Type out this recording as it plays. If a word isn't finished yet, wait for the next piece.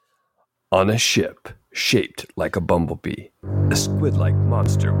On a ship shaped like a bumblebee, a squid-like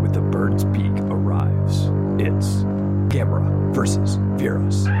monster with a bird's beak arrives. It's Gamera versus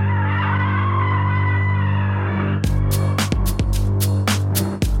Virus.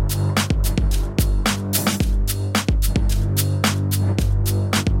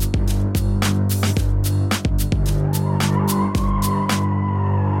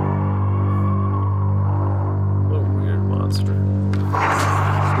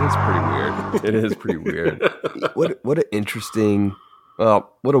 It is pretty weird. What an interesting,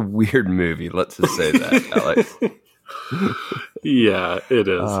 what a weird movie. Let's just say that, Alex. Yeah, it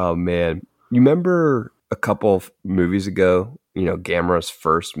is. Oh man, you remember a couple of movies ago? Gamera's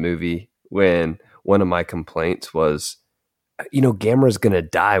first movie, when one of my complaints was, Gamera's gonna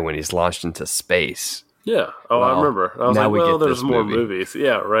die when he's launched into space. Yeah. Oh, I remember. I was now like, well, there's more movies.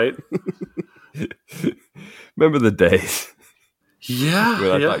 Yeah, right. Remember the days? Yeah,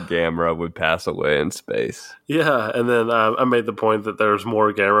 when I thought Gamera would pass away in space. Yeah, and then I made the point that there's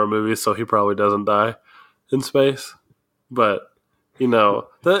more Gamera movies, so he probably doesn't die in space. But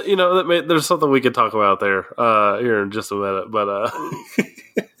there's something we could talk about there here in just a minute. But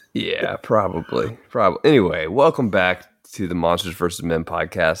yeah, probably. Anyway, welcome back to the Monsters vs. Men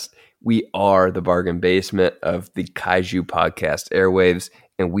podcast. We are the bargain basement of the Kaiju podcast airwaves,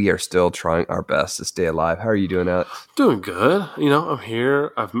 and we are still trying our best to stay alive. How are you doing, Alex? Doing good. I'm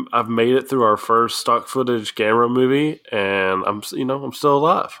here. I've made it through our first stock footage Gamera movie, and I'm still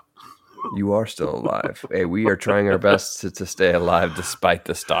alive. You are still alive. Hey, we are trying our best to stay alive despite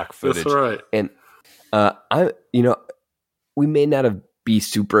the stock footage. That's right. And we may not be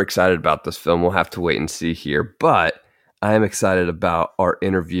super excited about this film. We'll have to wait and see here, but I am excited about our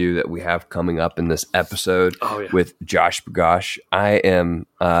interview that we have coming up in this episode with Josh Bagosh. I am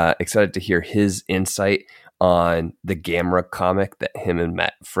excited to hear his insight on the Gamera comic that him and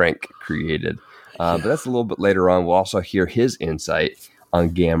Matt Frank created. But that's a little bit later on. We'll also hear his insight on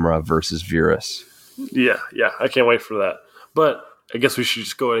Gamera versus Virus. Yeah, I can't wait for that. But I guess we should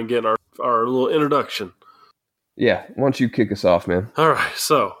just go ahead and get our little introduction. Yeah, why don't you kick us off, man? All right,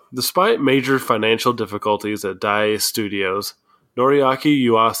 so despite major financial difficulties at Daiei Studios, Noriaki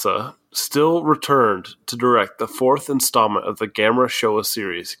Yuasa still returned to direct the fourth installment of the Gamera Showa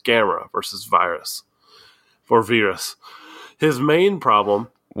series, Gamera vs. Virus. Or Virus. His main problem...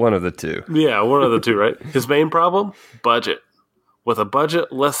 One of the two. Yeah, one of the two, right? His main problem? Budget. With a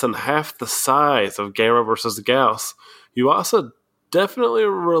budget less than half the size of Gamera vs. Gauss, Yuasa definitely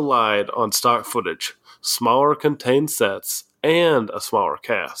relied on stock footage, smaller contained sets, and a smaller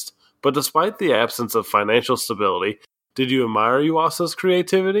cast. But despite the absence of financial stability, did you admire Yuasa's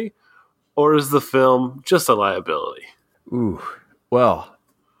creativity? Or is the film just a liability? Ooh, well,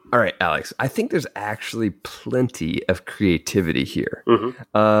 all right, Alex. I think there's actually plenty of creativity here.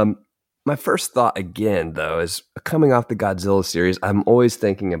 Mm-hmm. My first thought, again, though, is coming off the Godzilla series, I'm always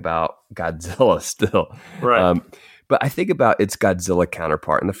thinking about Godzilla still. Right. But I think about its Godzilla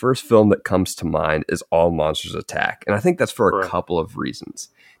counterpart, and the first film that comes to mind is All Monsters Attack. And I think that's for a couple of reasons.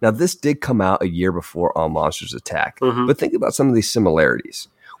 Now, this did come out a year before All Monsters Attack, but think about some of these similarities.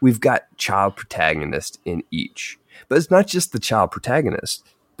 We've got child protagonists in each. But it's not just the child protagonist.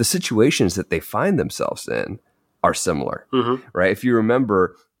 The situations that they find themselves in are similar, right? If you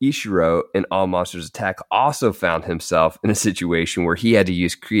remember, Ishiro in All Monsters Attack also found himself in a situation where he had to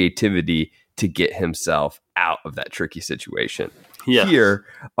use creativity to get himself out of that tricky situation. Yes. Here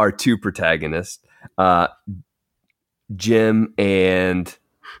are two protagonists, Jim and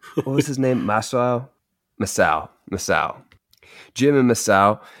what was his name? Masao. Jim and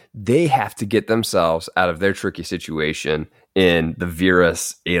Masao, they have to get themselves out of their tricky situation in the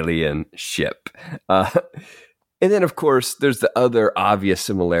Virus alien ship. And then, of course, there's the other obvious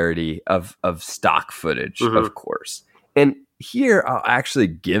similarity of stock footage, of course. And here, I'll actually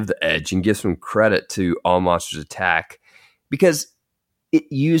give the edge and give some credit to All Monsters Attack because it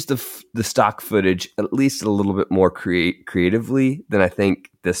used the stock footage at least a little bit more creatively than I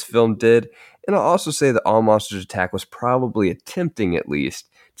think this film did. And I'll also say that All Monsters Attack was probably attempting at least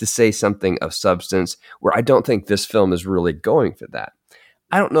to say something of substance where I don't think this film is really going for that.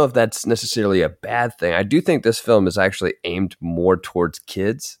 I don't know if that's necessarily a bad thing. I do think this film is actually aimed more towards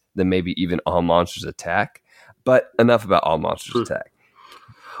kids than maybe even All Monsters Attack. But enough about All Monsters Attack.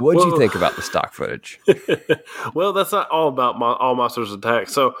 What did you think about the stock footage? Well, that's not all about All Monsters Attack.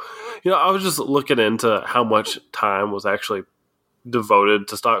 So, I was just looking into how much time was actually devoted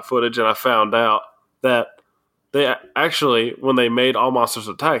to stock footage, and I found out that they actually, when they made All Monsters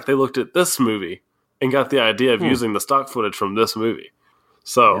Attack, they looked at this movie and got the idea of using the stock footage from this movie.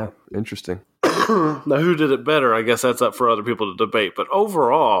 So, yeah, interesting. Now, who did it better? I guess that's up for other people to debate. But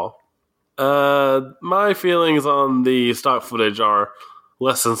overall, My feelings on the stock footage are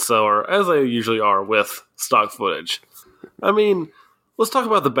less than stellar, as they usually are with stock footage. I mean, let's talk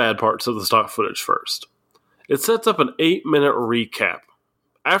about the bad parts of the stock footage first. It sets up an 8-minute recap.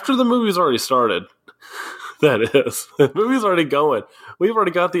 After the movie's already started, that is. The movie's already going. We've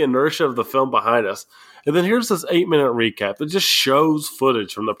already got the inertia of the film behind us. And then here's this 8-minute recap that just shows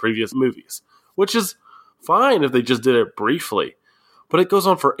footage from the previous movies, which is fine if they just did it briefly. But it goes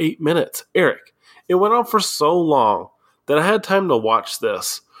on for 8 minutes. Eric, it went on for so long that I had time to watch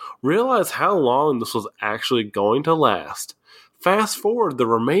this, realize how long this was actually going to last, fast forward the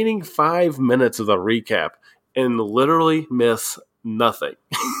remaining 5 minutes of the recap, and literally miss nothing.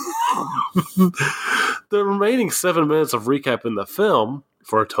 The remaining 7 minutes of recap in the film,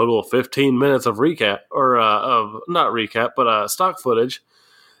 for a total of 15 minutes of recap, or of not recap, but stock footage,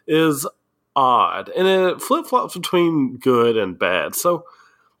 is odd. And it flip-flops between good and bad. So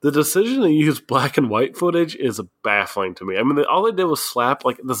the decision to use black and white footage is baffling to me. I mean, all they did was slap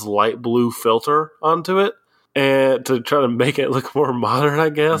like this light blue filter onto it, and to try to make it look more modern, I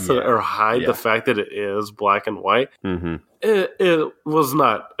guess, or hide the fact that it is black and white. Mm-hmm. It was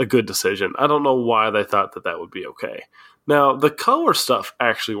not a good decision. I don't know why they thought that would be okay. Now, the color stuff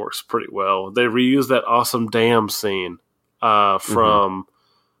actually works pretty well. They reused that awesome dam scene from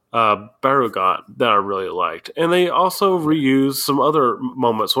Barugat that I really liked. And they also reused some other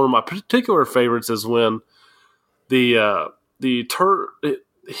moments. One of my particular favorites is when he's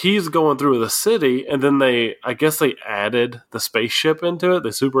going through the city, and then I guess they added the spaceship into it.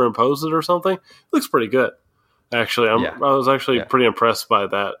 They superimposed it or something. It looks pretty good, actually. I was actually pretty impressed by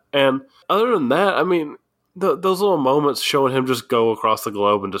that. And other than that, I mean, those little moments showing him just go across the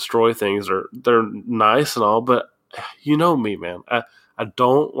globe and destroy things they're nice and all, but you know me, man. I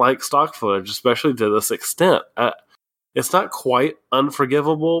don't like stock footage, especially to this extent. It's not quite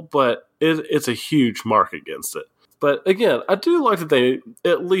unforgivable, but it's a huge mark against it. But again, I do like that they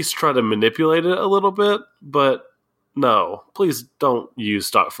at least try to manipulate it a little bit, but no, please don't use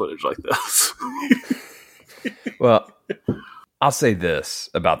stock footage like this. Well, I'll say this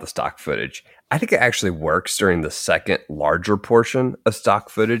about the stock footage. I think it actually works during the second larger portion of stock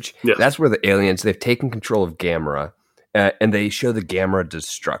footage. Yes. That's where the aliens, they've taken control of Gamera, and they show the Gamera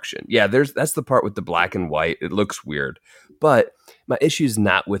destruction. Yeah, that's the part with the black and white. It looks weird. But my issue is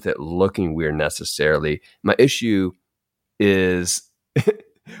not with it looking weird necessarily. My issue is,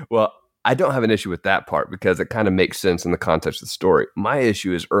 well, I don't have an issue with that part because it kind of makes sense in the context of the story. My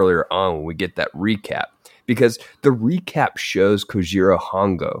issue is earlier on when we get that recap, because the recap shows Kojiro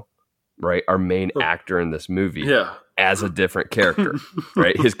Hongo, right, our main actor in this movie, as a different character,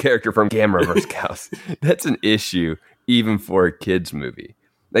 right? His character from Gamera vs. Gauss. That's an issue even for a kids movie.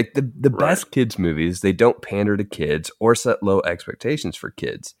 Like the best kids movies, they don't pander to kids or set low expectations for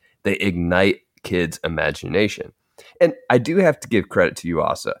kids. They ignite kids' imagination. And I do have to give credit to you,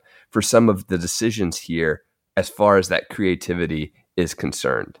 Asa, for some of the decisions here as far as that creativity is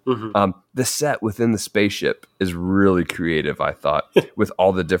concerned. Mm-hmm. The set within the spaceship is really creative, I thought, with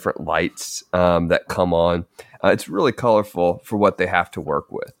all the different lights that come on. It's really colorful for what they have to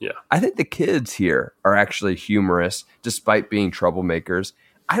work with. Yeah, I think the kids here are actually humorous, despite being troublemakers.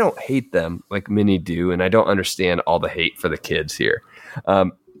 I don't hate them like many do, and I don't understand all the hate for the kids here.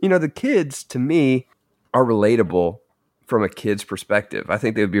 The kids, to me, are relatable from a kid's perspective. I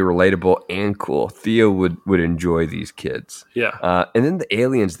think they would be relatable and cool. Theo would enjoy these kids. Yeah. And then the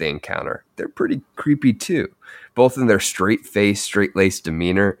aliens they encounter, they're pretty creepy too, both in their straight-faced, straight-laced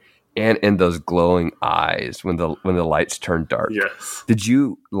demeanor and in those glowing eyes when the lights turn dark. Yes. Did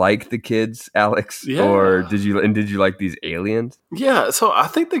you like the kids, Alex? Yeah. Or did you like these aliens? Yeah, so I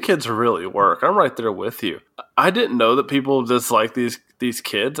think the kids really work. I'm right there with you. I didn't know that people dislike these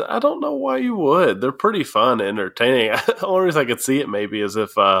kids. I don't know why you would. They're pretty fun and entertaining. The only reason I could see it maybe is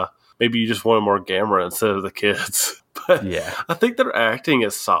if maybe you just wanted more Gamera instead of the kids. But yeah, I think their acting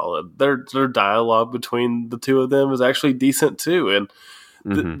is solid. Their dialogue between the two of them is actually decent too. And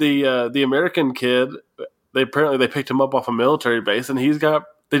the American kid, they picked him up off a military base, and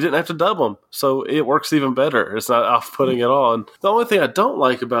they didn't have to dub him, so it works even better. It's not off-putting at all. And the only thing I don't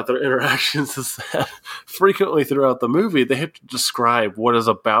like about their interactions is that frequently throughout the movie, they have to describe what is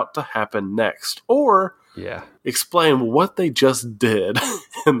about to happen next, or explain what they just did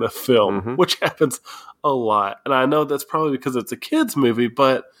in the film, which happens a lot. And I know that's probably because it's a kids' movie,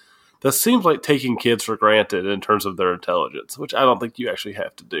 but that seems like taking kids for granted in terms of their intelligence, which I don't think you actually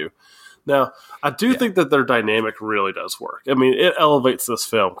have to do. Now, I do think that their dynamic really does work. I mean, it elevates this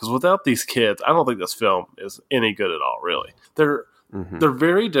film, because without these kids, I don't think this film is any good at all, really. They're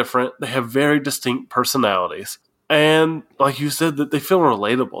very different. They have very distinct personalities. And like you said, that they feel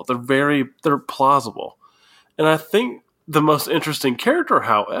relatable. They're plausible. And I think the most interesting character,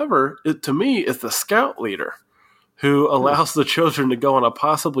 however, to me, is the scout leader who allows the children to go on a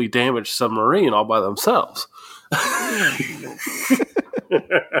possibly damaged submarine all by themselves.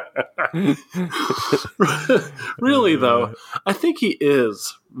 Really, though, I think he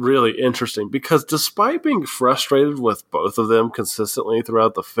is really interesting because despite being frustrated with both of them consistently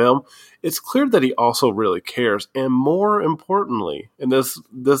throughout the film, it's clear that he also really cares. And more importantly, and this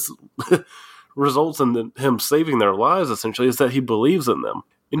results in him saving their lives, essentially, is that he believes in them.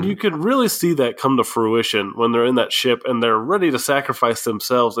 And you can really see that come to fruition when they're in that ship and they're ready to sacrifice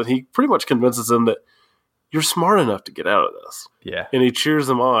themselves. And he pretty much convinces them that you're smart enough to get out of this. Yeah. And he cheers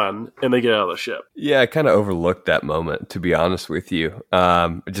them on and they get out of the ship. Yeah, I kind of overlooked that moment, to be honest with you.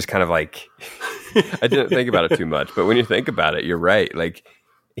 Just kind of like, I didn't think about it too much. But when you think about it, you're right. Like,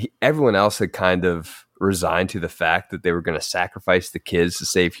 everyone else had kind of resigned to the fact that they were going to sacrifice the kids to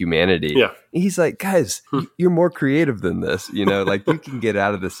save humanity. Yeah. And he's like, guys, you're more creative than this. You know, like, you can get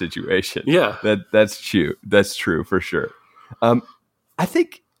out of this situation. Yeah. That's true. That's true for sure. I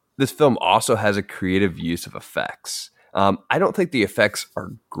think this film also has a creative use of effects. I don't think the effects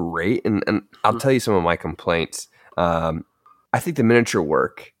are great. And I'll tell you some of my complaints. I think the miniature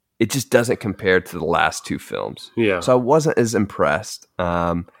work, it just doesn't compare to the last two films. Yeah. So I wasn't as impressed,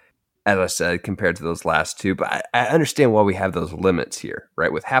 as I said, compared to those last two. But I understand why we have those limits here,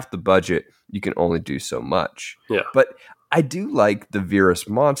 right? With half the budget, you can only do so much. Yeah. But I do like the Virus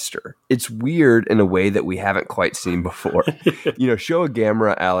monster. It's weird in a way that we haven't quite seen before. You know, Showa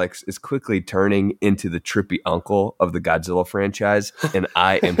Gamera, Alex, is quickly turning into the trippy uncle of the Godzilla franchise, and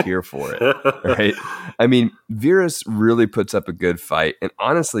I am here for it. Right? I mean, Virus really puts up a good fight and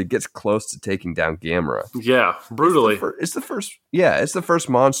honestly gets close to taking down Gamera. Yeah, brutally. It's the first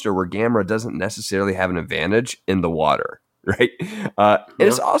monster where Gamera doesn't necessarily have an advantage in the water, right? And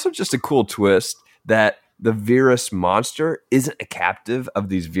it's also just a cool twist that the Virus monster isn't a captive of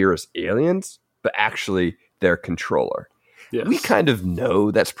these Virus aliens, but actually their controller. Yes. We kind of know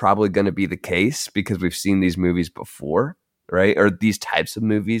that's probably going to be the case because we've seen these movies before, right? Or these types of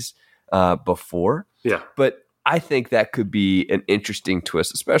movies before. Yeah. But I think that could be an interesting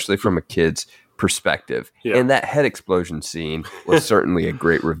twist, especially from a kid's perspective. Yeah. And that head explosion scene was certainly a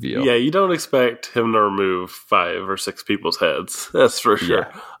great reveal. Yeah, you don't expect him to remove 5 or 6 people's heads. That's for sure.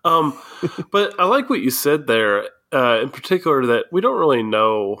 Yeah. But I like what you said there, in particular, that we don't really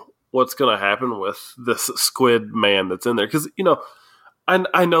know what's going to happen with this squid man that's in there. Because, you know,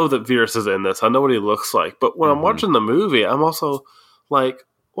 I know that Virus is in this. I know what he looks like. But when I'm watching the movie, I'm also like,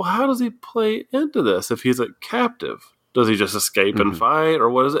 well, how does he play into this if he's a captive? Does he just escape and fight, or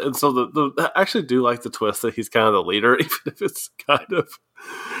what is it? And so I actually do like the twist that he's kind of the leader, even if it's kind of,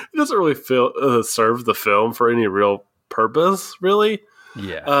 it doesn't really serve the film for any real purpose, really.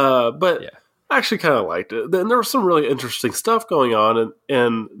 Yeah. But I actually kind of liked it. And there was some really interesting stuff going on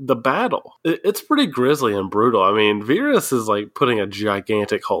in the battle. It's pretty grisly and brutal. I mean, Virus is like putting a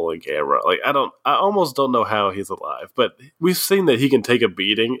gigantic hole in Gamera. Like, I almost don't know how he's alive, but we've seen that he can take a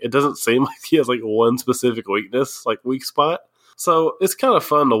beating. It doesn't seem like he has like one specific weakness, like weak spot. So it's kind of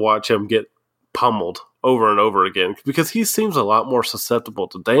fun to watch him get pummeled over and over again because he seems a lot more susceptible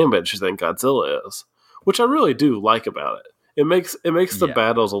to damage than Godzilla is, which I really do like about it. It makes the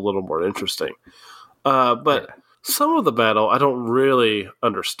battles a little more interesting. But some of the battle I don't really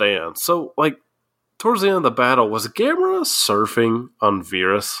understand. So, like, towards the end of the battle, was Gamera surfing on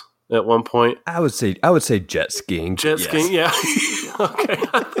Virus at one point? I would say jet skiing. Skiing, yeah. Okay,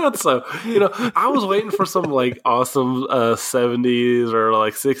 I thought so. You know, I was waiting for some like awesome 70s or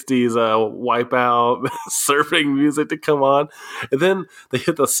like 60s Wipeout surfing music to come on, and then they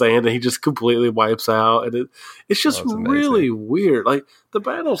hit the sand and he just completely wipes out, and it's just really weird. Like, the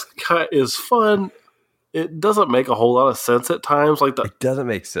battle is fun. It doesn't make a whole lot of sense at times. Like, it doesn't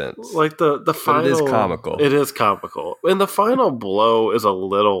make sense. Like the final, but it is comical. It is comical, and the final blow is a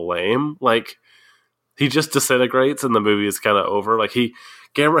little lame. Like, he just disintegrates and the movie is kind of over. Like,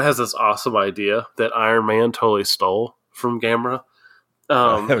 Gamera has this awesome idea that Iron Man totally stole from Gamera.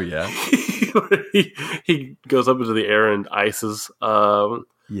 Oh yeah. He goes up into the air and ices Virus.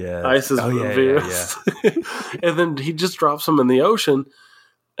 Yeah. And then he just drops him in the ocean.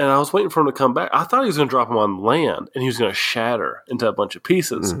 And I was waiting for him to come back. I thought he was going to drop him on land and he was going to shatter into a bunch of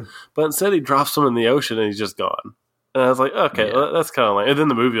pieces. But instead he drops him in the ocean and he's just gone. And I was like, okay, well, that's kind of lame. And then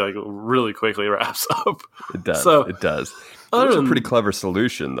the movie like really quickly wraps up. It does. It does. It's a pretty clever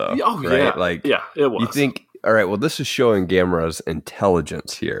solution, though. Oh, right? yeah. Like, yeah, it was. You think, all right, well, this is showing Gamera's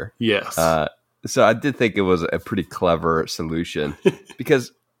intelligence here. Yes. So I did think it was a pretty clever solution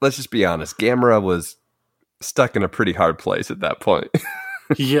because let's just be honest, Gamera was stuck in a pretty hard place at that point.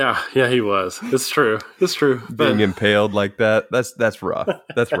 Yeah, he was. It's true. Being impaled like that, that's rough.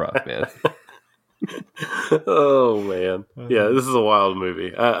 That's rough, man. Oh man, yeah, this is a wild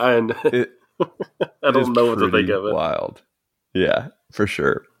movie. I don't know what to think of it. Wild, yeah, for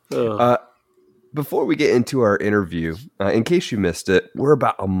sure. Oh. Before we get into our interview, in case you missed it, we're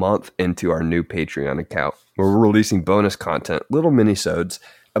about a month into our new Patreon account where we're releasing bonus content, little minisodes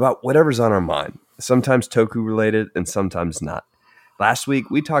about whatever's on our mind. Sometimes Toku related and sometimes not. Last week,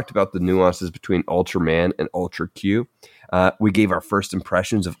 we talked about the nuances between Ultraman and Ultra Q. We gave our first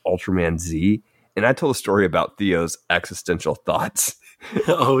impressions of Ultraman Z, and I told a story about Theo's existential thoughts.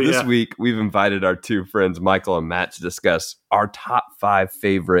 Oh, yeah. This week, we've invited our two friends, Michael and Matt, to discuss our top 5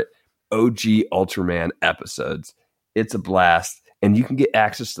 favorite OG Ultraman episodes. It's a blast, and you can get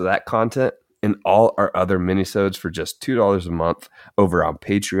access to that content and all our other minisodes for just $2 a month over on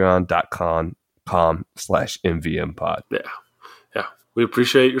patreon.com/MVMpod. Yeah. We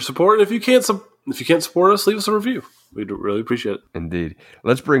appreciate your support. And if you can't support us, leave us a review. We'd really appreciate it. Indeed.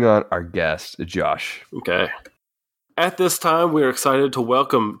 Let's bring on our guest, Josh. Okay. At this time, we are excited to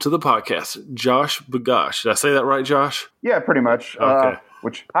welcome to the podcast Josh Bugash. Did I say that right, Josh? Yeah, pretty much. Okay.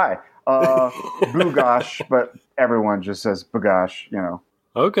 Hi. Bugash, but everyone just says Bugash, you know.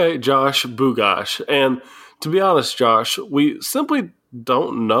 Okay, Josh Bugash. And to be honest, Josh, we simply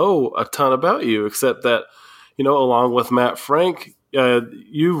don't know a ton about you, except that, along with Matt Frank,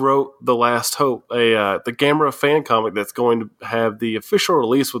 you wrote The Last Hope, the Gamera fan comic that's going to have the official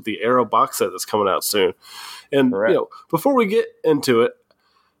release with the Arrow box set that's coming out soon. And, before we get into it,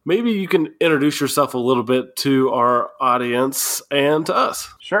 maybe you can introduce yourself a little bit to our audience and to us.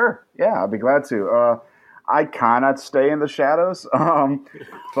 Sure. Yeah, I'll be glad to. I cannot stay in the shadows,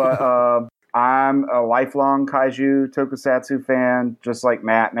 but I'm a lifelong Kaiju Tokusatsu fan, just like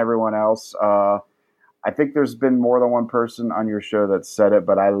Matt and everyone else. I think there's been more than one person on your show that said it,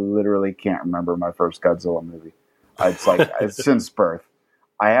 but I literally can't remember my first Godzilla movie. It's since birth.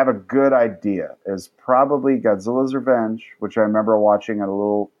 I have a good idea. It's probably Godzilla's Revenge, which I remember watching on a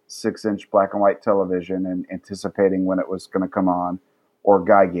little 6-inch black and white television and anticipating when it was going to come on, or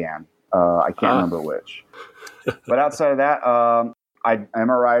Gigan. I can't remember which. But outside of that, I am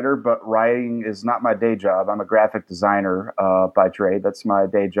a writer, but writing is not my day job. I'm a graphic designer by trade. That's my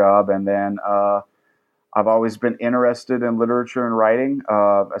day job. And then I've always been interested in literature and writing.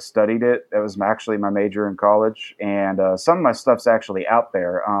 I studied it. That was actually my major in college. And some of my stuff's actually out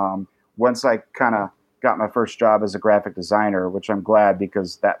there. Once I kind of got my first job as a graphic designer, which I'm glad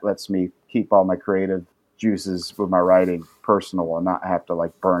because that lets me keep all my creative juices with my writing personal and not have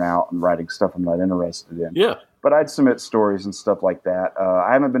to burn out and writing stuff I'm not interested in. Yeah. But I'd submit stories and stuff like that.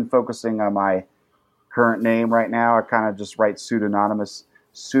 I haven't been focusing on my current name right now. I kind of just write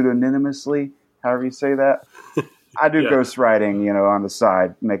pseudonymously, however you say that. I do ghostwriting, on the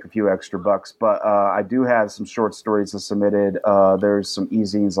side, make a few extra bucks. But I do have some short stories I submitted. There's some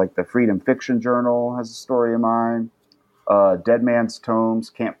e-zines like the Freedom Fiction Journal has a story of mine. Dead Man's Tomes,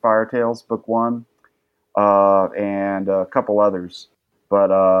 Campfire Tales, Book 1. And a couple others.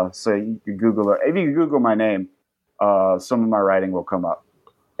 But so you can Google it. If you Google my name, some of my writing will come up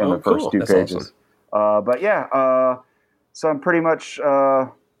in the first 2 pages. Awesome. But yeah, so I'm pretty much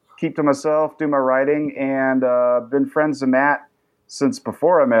keep to myself, do my writing, and been friends with Matt since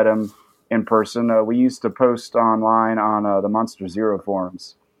before I met him in person. We used to post online on the Monster Zero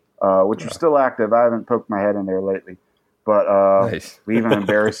forums, which are still active. I haven't poked my head in there lately. But nice. We even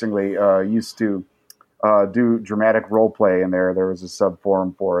embarrassingly used to do dramatic role play in there. There was a sub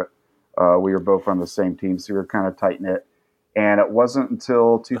forum for it. We were both on the same team, so we were kind of tight knit. And it wasn't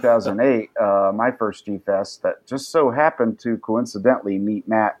until 2008, my first G-Fest, that just so happened to coincidentally meet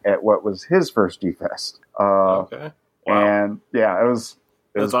Matt at what was his first G-Fest. Okay. Wow. And yeah, it was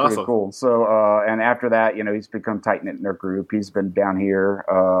pretty awesome. Cool. So, and after that, he's become tight knit in our group. He's been down here,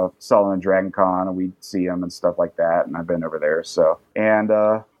 selling at Dragon Con, and we see him and stuff like that. And I've been over there. So, and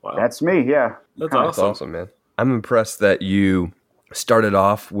that's me. Yeah. That's awesome, man. I'm impressed that you started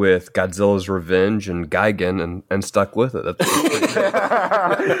off with Godzilla's Revenge and Gigan and stuck with it. That's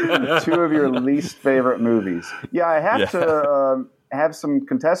two of your least favorite movies. Yeah, I have to have some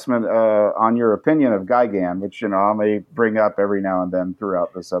contestment on your opinion of Gigan, which I may bring up every now and then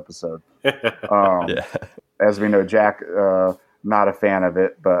throughout this episode. As we know, Jack, not a fan of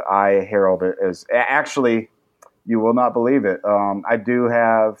it, but I herald it as actually. You will not believe it. I do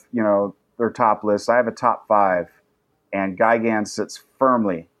have their top list. I have a top 5. And Gigan sits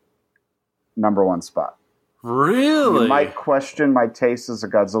firmly number 1 spot. Really? You might question my taste as a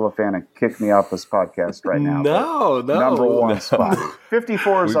Godzilla fan and kick me off this podcast right now. No. Number one spot.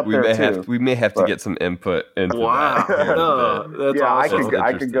 54 is up there too. We may have to get some input into wow. that. Here No, that's yeah, awesome.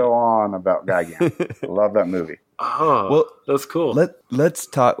 I could go on about Gigan. I love that movie. Oh, well, that's cool. Let's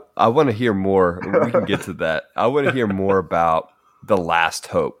talk. I want to hear more. We can get to that. I want to hear more about The Last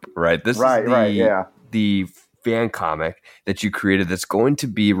Hope. Right. This is the fan comic that you created that's going to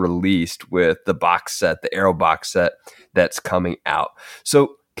be released with the box set, the Arrow box set that's coming out.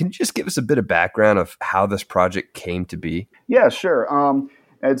 So can you just give us a bit of background of how this project came to be? Yeah, sure.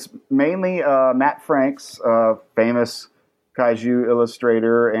 It's mainly Matt Franks, famous kaiju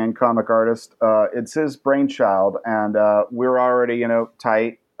illustrator and comic artist. It's his brainchild, and we're already,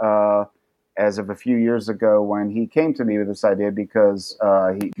 tight as of a few years ago when he came to me with this idea because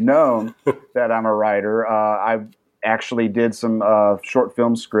he'd known that I'm a writer. I actually did some short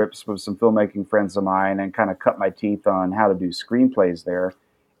film scripts with some filmmaking friends of mine and kind of cut my teeth on how to do screenplays there.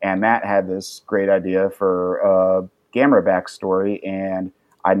 And Matt had this great idea for a Gamera backstory, and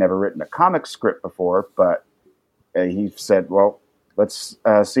I'd never written a comic script before, but he said, well, let's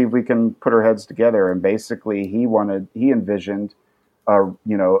see if we can put our heads together. And basically he envisioned a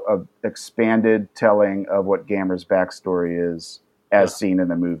expanded telling of what Gamera's backstory is as seen in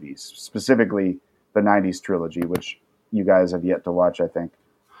the movies, specifically the 90s trilogy, which you guys have yet to watch, I think.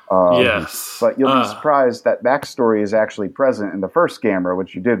 Yes. But you'll be surprised that backstory is actually present in the first Gamera,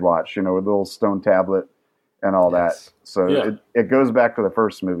 which you did watch, with the little stone tablet and all that. So it goes back to the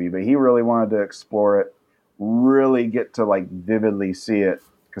first movie, but he really wanted to explore it, really get to vividly see it,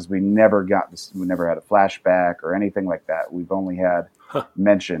 because we never had a flashback or anything like that. We've only had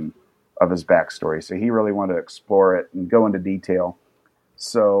mention of his backstory. So he really wanted to explore it and go into detail.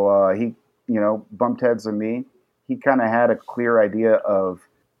 So he, bumped heads with me. He kind of had a clear idea of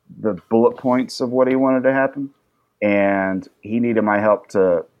the bullet points of what he wanted to happen. And he needed my help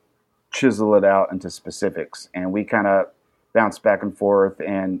to chisel it out into specifics. And we kind of bounced back and forth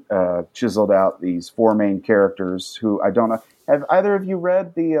and chiseled out these four main characters who I don't know. Have either of you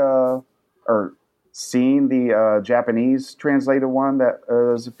read or seen the Japanese translated one that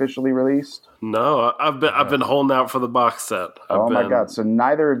is officially released? No, I've been holding out for the box set. My God. So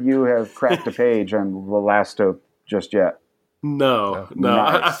neither of you have cracked a page on The Last Hope just yet? No.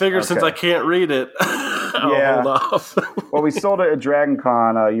 Nice. I figured since I can't read it, I'll hold off. Well, we sold it at Dragon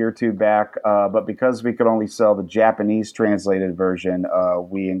Con a year or two back, but because we could only sell the Japanese translated version,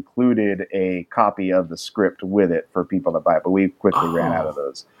 we included a copy of the script with it for people to buy it, but we quickly ran out of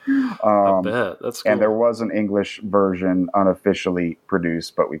those. I bet. That's cool. And there was an English version unofficially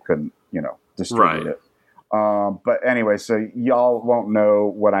produced, but we couldn't, distribute it. But anyway, so y'all won't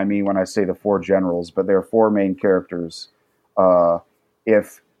know what I mean when I say the four generals, but there are four main characters.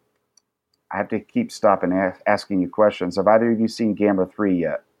 If I have to keep stopping asking you questions, have either of you seen Gamera 3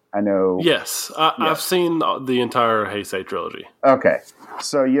 yet? I know. Yes, I've seen the entire Heisei trilogy. Okay,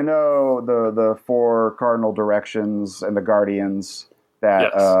 so the four cardinal directions and the guardians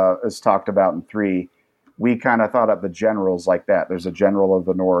that is talked about in 3. We kind of thought up the generals like that. There's a general of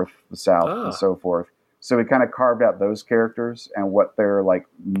the north, the south, and so forth. So we kind of carved out those characters and what their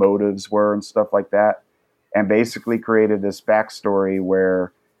motives were and stuff like that, and basically created this backstory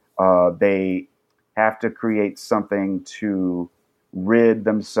where they have to create something to rid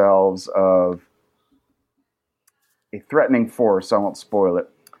themselves of a threatening force. I won't spoil it.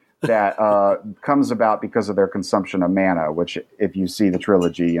 That comes about because of their consumption of mana, which, if you see the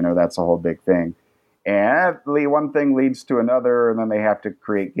trilogy, that's a whole big thing. And one thing leads to another, and then they have to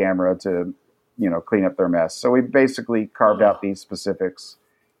create Gamera to, clean up their mess. So we basically carved out these specifics.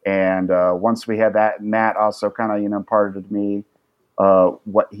 And once we had that, Matt also kind of, imparted to me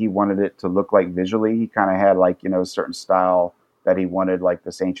what he wanted it to look like visually. He kind of had a certain style that he wanted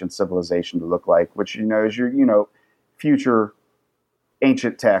this ancient civilization to look like, which, is your, future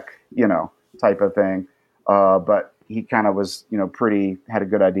ancient tech, type of thing. But he kind of was, had a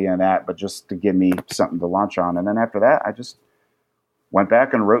good idea in that, but just to give me something to launch on. And then after that, I just went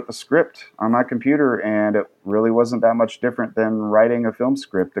back and wrote the script on my computer, and it really wasn't that much different than writing a film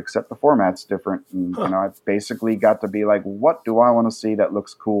script, except the format's different. And, I basically got to be like, what do I want to see that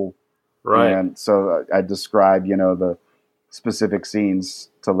looks cool? Right. And so I described, the specific scenes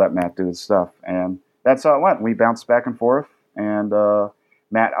to let Matt do his stuff. And that's how it went. We bounced back and forth. And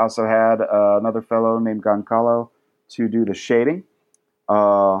Matt also had another fellow named Goncalo to do the shading.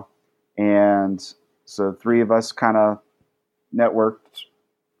 And so 3 of us kind of networked,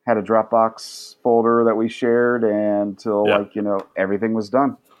 had a Dropbox folder that we shared until everything was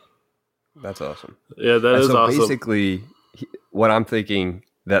done. That's awesome. Yeah, that is awesome. Basically, what I'm thinking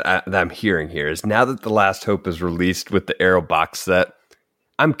that I'm hearing here is now that The Last Hope is released with the Arrow box set,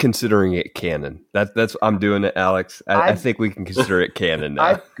 I'm considering it canon. That's I'm doing it, Alex. I think we can consider it canon now.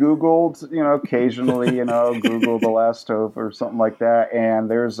 I've Googled, occasionally, Google The Last Hope or something like that,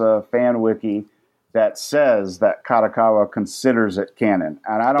 and there's a fan wiki that says that Kadokawa considers it canon,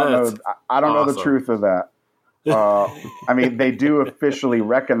 and I don't know the truth of that. I mean, they do officially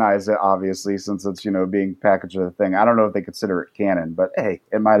recognize it, obviously, since it's being packaged as a thing. I don't know if they consider it canon, but hey,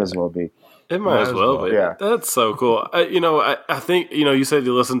 it might as well be. It might as well be. Yeah. That's so cool. I think, you said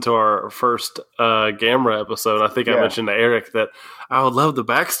you listened to our first Gamera episode. I think I mentioned to Eric that I would love the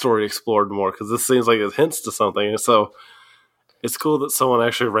backstory explored more because this seems like it hints to something. And so it's cool that someone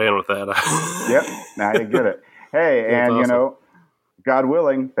actually ran with that. Yep. Now you get it. Hey, and awesome. God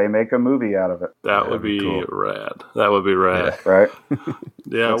willing, they make a movie out of it. That would be cool. Rad. That would be rad. Yeah. Right?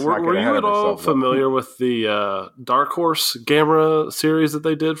 Yeah. Were you at all familiar with the Dark Horse Gamera series that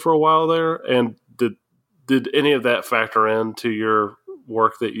they did for a while there? And did any of that factor into your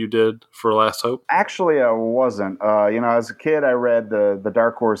work that you did for Last Hope? Actually, I wasn't. As a kid, I read the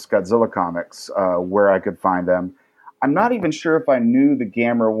Dark Horse Godzilla comics where I could find them. I'm not even sure if I knew the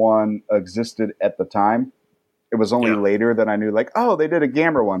Gamera one existed at the time. It was only later that I knew, they did a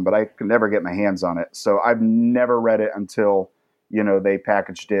Gamera one, but I could never get my hands on it. So I've never read it until, they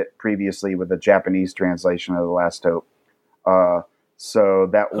packaged it previously with a Japanese translation of The Last Hope. So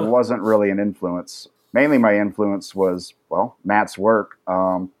that wasn't really an influence. Mainly my influence was, Matt's work,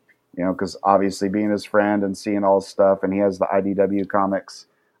 because obviously being his friend and seeing all his stuff, and he has the IDW comics.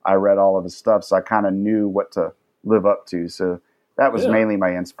 I read all of his stuff, so I kind of knew what to live up to. So that was mainly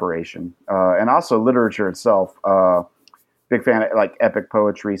my inspiration. And also literature itself. Big fan of epic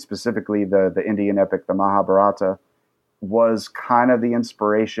poetry, specifically the Indian epic, the Mahabharata, was kind of the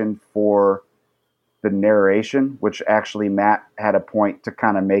inspiration for the narration, which actually Matt had a point to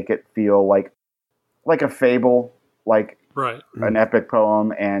kind of make it feel like a fable, an epic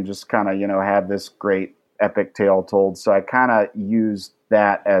poem, and just kind of, have this great epic tale told. So I kind of used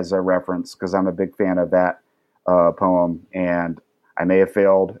that as a reference because I'm a big fan of that poem, and I may have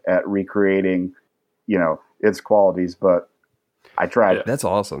failed at recreating, its qualities, but I tried. Yeah. That's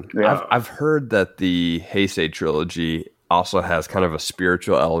awesome. Yeah. I've heard that the Heisei trilogy also has kind of a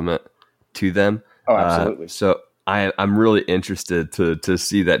spiritual element to them. Oh, absolutely. So I'm really interested to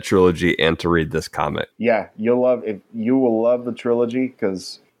see that trilogy and to read this comic. Yeah, you will love the trilogy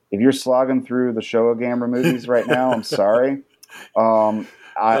because if you're slogging through the Showa Gamera movies right now, I'm sorry.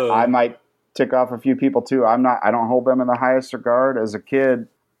 I might tick off a few people too. I don't hold them in the highest regard. As a kid,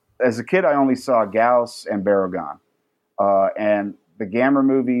 I only saw Gauss and Baragon. And the Gamera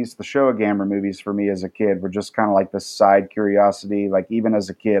movies, the Showa Gamera movies for me as a kid were just kind of like this side curiosity. Even as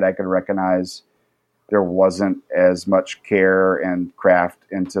a kid, I could recognize there wasn't as much care and craft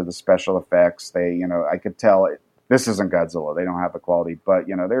into the special effects. I could tell this isn't Godzilla. They don't have the quality, but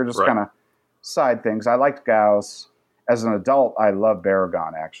they were just kind of side things. I liked Gauss. As an adult, I love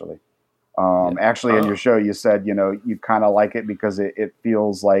Baragon actually. In your show, you said, you kind of like it because it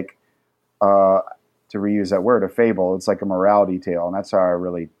feels like, to reuse that word, a fable. It's like a morality tale. And that's how I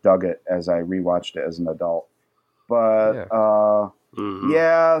really dug it as I rewatched it as an adult. But,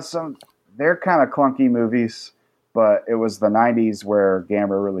 they're kind of clunky movies, but it was the 90s where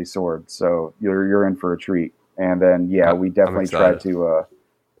Gamera really soared. So you're in for a treat. And then, we definitely tried to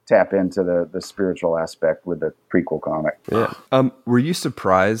tap into the spiritual aspect with the prequel comic. Yeah. Were you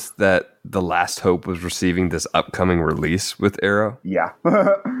surprised that The Last Hope was receiving this upcoming release with Arrow? Yeah.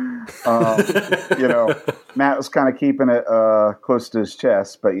 Matt was kind of keeping it close to his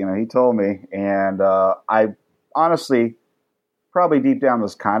chest, but he told me, and I honestly probably deep down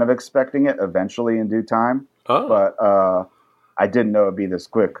was kind of expecting it eventually in due time, but I didn't know it'd be this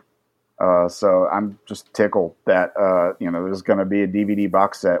quick. So I'm just tickled that, there's going to be a DVD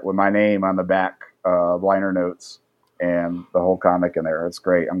box set with my name on the back, liner notes, and the whole comic in there. It's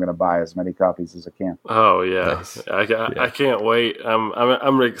great. I'm going to buy as many copies as I can. Oh yeah. Nice. I can't wait.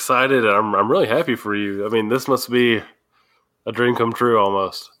 I'm excited. And I'm really happy for you. I mean, this must be a dream come true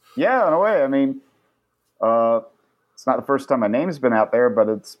almost. Yeah, in a way. I mean, it's not the first time my name's been out there, but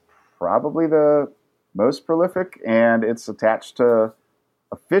it's probably the most prolific, and it's attached to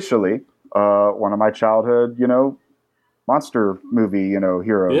officially one of my childhood, monster movie,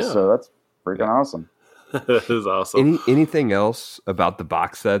 heroes. Yeah. So that's freaking awesome. That is awesome. Anything else about the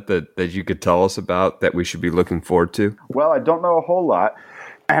box set that you could tell us about that we should be looking forward to? Well, I don't know a whole lot,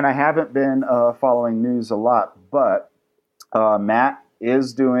 and I haven't been following news a lot, but Matt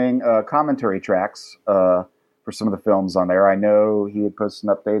is doing commentary tracks for some of the films on there. I know he had posted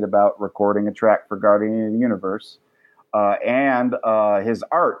an update about recording a track for Guardian of the Universe. And his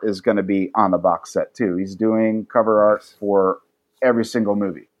art is going to be on the box set too. He's doing cover art for every single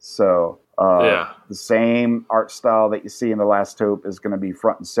movie. So the same art style that you see in The Last Hope is going to be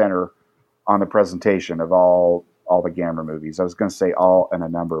front and center on the presentation of all the Gamera movies. I was going to say all and a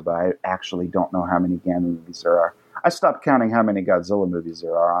number, but I actually don't know how many Gamera movies there are. I stopped counting how many Godzilla movies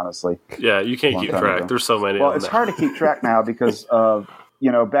there are, honestly. Yeah, you can't keep track. Ago. There's so many. Well, it's hard to keep track now because back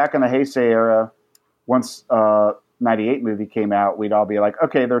in the Heisei era, once 98 movie came out, we'd all be like,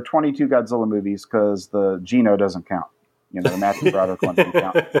 okay, there are 22 Godzilla movies because the Geno doesn't count. The Matthew Broderick one doesn't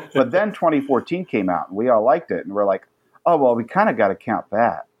count. But then 2014 came out, and we all liked it, and we're like, oh, well, we kind of got to count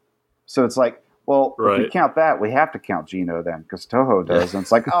that. So it's like, well, if we count that, we have to count Geno then, because Toho does. And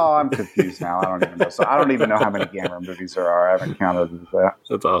it's like, oh, I'm confused now. I don't even know. So I don't even know how many Gamera movies there are. I haven't counted that.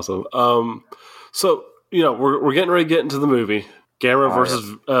 That's awesome. So, we're getting ready to get into the movie. Gamera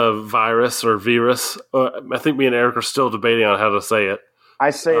versus Virus or Virus. I think me and Eric are still debating on how to say it. I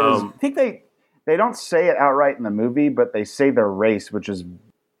say it as, I think they don't say it outright in the movie, but they say their race, which is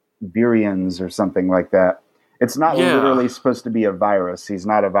Virians or something like that. It's not literally supposed to be a virus. He's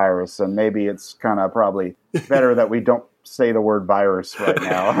not a virus, and maybe it's kind of probably better that we don't say the word virus right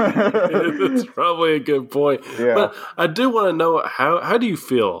now. That's probably a good point. Yeah. But I do want to know, how do you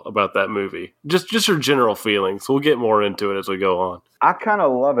feel about that movie? Just your general feelings. We'll get more into it as we go on. I kind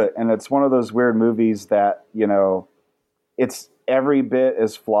of love it, and it's one of those weird movies that, it's every bit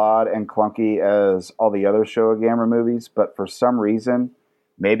as flawed and clunky as all the other Showa Gamera movies, but for some reason,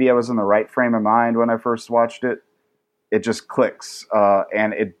 maybe I was in the right frame of mind when I first watched it, it just clicks.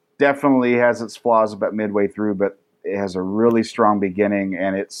 And it definitely has its flaws about midway through, but it has a really strong beginning,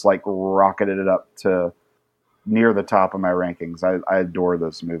 and it's like rocketed it up to near the top of my rankings. I adore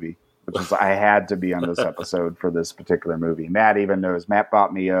this movie, which is I had to be on this episode for this particular movie. Matt even knows. Matt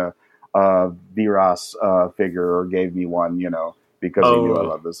bought me a Viras figure, or gave me one, because he knew I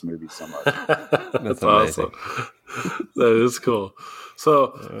love this movie so much. That's awesome. That is cool.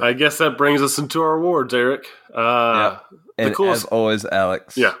 So I guess that brings us into our awards, Eric. And as always,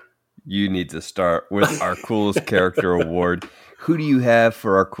 Alex, you need to start with our coolest character award. Who do you have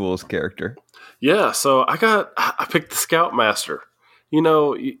for our coolest character? Yeah, so I picked the Scoutmaster.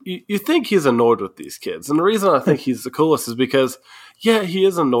 You think he's annoyed with these kids. And the reason I think he's the coolest is because, he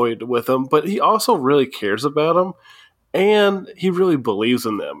is annoyed with them, but he also really cares about them. And he really believes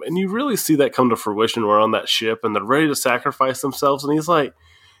in them. And you really see that come to fruition. We're on that ship, and they're ready to sacrifice themselves. And he's like,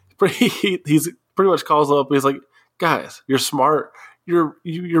 he's pretty much calls them up. And he's like, guys, you're smart.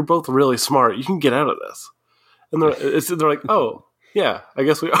 You're both really smart. You can get out of this. And they're like, oh, yeah, I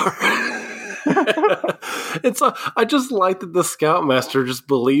guess we are. And so I just like that the Scoutmaster just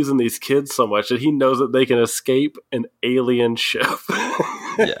believes in these kids so much that he knows that they can escape an alien ship.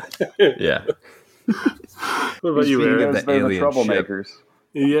 Yeah. What about you, Aaron? They're the troublemakers.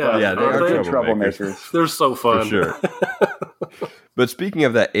 Yeah, they are troublemakers. They're so fun. For sure. But speaking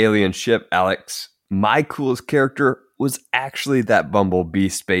of that alien ship, Alex, my coolest character was actually that Bumblebee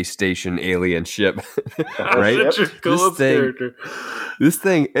space station alien ship. Right? That's your coolest character. This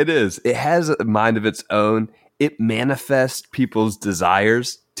thing, it is. It has a mind of its own. It manifests people's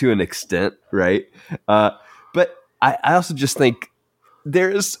desires to an extent, right? But I also just think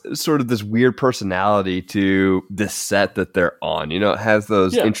there is sort of this weird personality to the set that they're on. It has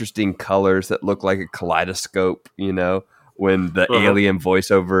those interesting colors that look like a kaleidoscope, when the alien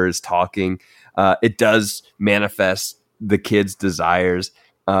voiceover is talking. It does manifest the kids' desires.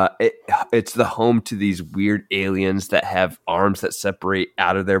 It's the home to these weird aliens that have arms that separate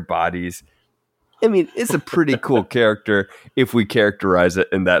out of their bodies. I mean, it's a pretty cool character if we characterize it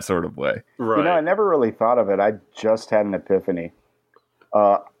in that sort of way. Right. I never really thought of it. I just had an epiphany.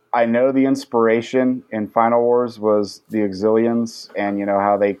 I know the inspiration in Final Wars was the Auxilians and,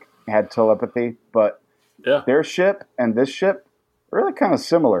 how they had telepathy, but their ship and this ship are really kind of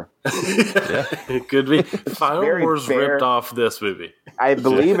similar. It could be. Final Wars ripped off this movie. I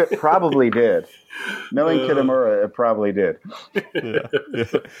believe it probably did. Knowing Kitamura, it probably did.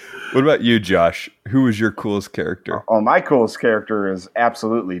 What about you, Josh? Who was your coolest character? Oh, my coolest character is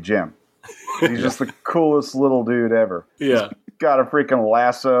absolutely Jim. He's just the coolest little dude ever. Yeah. He's got a freaking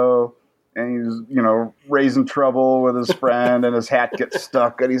lasso, and he's, raising trouble with his friend, and his hat gets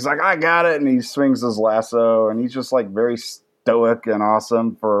stuck, and he's like, I got it, and he swings his lasso, and he's just like very stoic and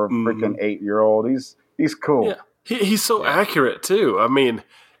awesome for a freaking 8-year-old. He's cool. Yeah. He's so accurate, too. I mean,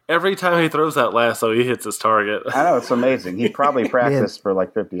 every time he throws that lasso, he hits his target. I know, it's amazing. He probably practiced for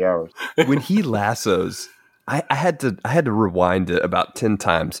like 50 hours. When he lassos, I had to rewind it about 10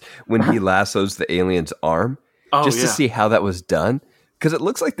 times when he lassos the alien's arm to see how that was done. Because it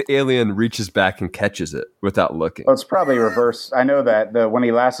looks like the alien reaches back and catches it without looking. Oh, it's probably reverse. I know that when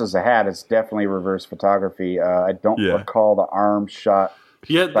he lassos the hat, it's definitely reverse photography. I don't recall the arm shot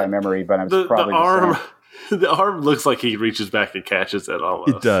by memory, but it's probably the same. The arm looks like he reaches back and catches it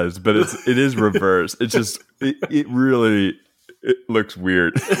almost. It does, but it is reverse. It's just it really looks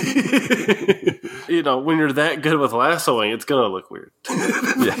weird. When you're that good with lassoing, it's gonna look weird.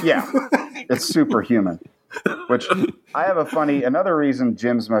 Yeah, it's superhuman. Which I have another reason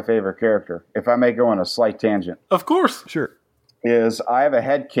Jim's my favorite character, if I may go on a slight tangent. Of course. Sure. Is I have a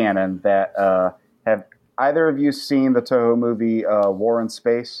headcanon that have either of you seen the Toho movie War in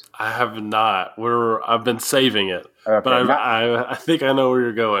Space? I have not. I've been saving it. Okay, but I think I know where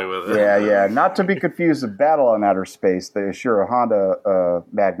you're going with it. Yeah. Not to be confused with Battle on Outer Space, the Ishiro Honda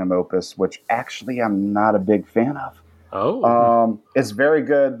magnum opus, which actually I'm not a big fan of. Oh. It's very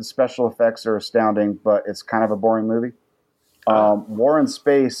good. The special effects are astounding, but it's kind of a boring movie. War in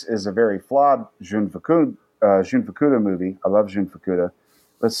Space is a very flawed Jun Fukuda movie. I love Jun Fukuda.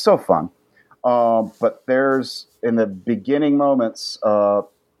 It's so fun. But there's, in the beginning moments,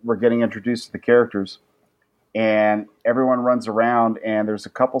 we're getting introduced to the characters, and everyone runs around, and there's a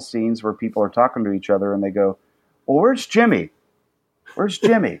couple scenes where people are talking to each other, and they go, well, where's Jimmy? Where's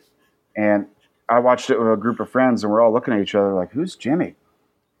Jimmy? And I watched it with a group of friends, and we're all looking at each other like, who's Jimmy?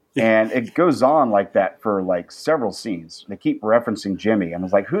 And it goes on like that for like several scenes. They keep referencing Jimmy, and I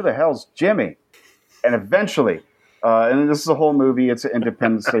was like, who the hell's Jimmy? And eventually, and this is a whole movie, it's an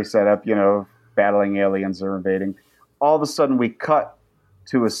Independence Day setup, battling aliens or invading. All of a sudden, we cut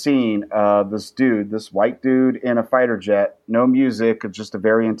to a scene of this white dude in a fighter jet, no music, just a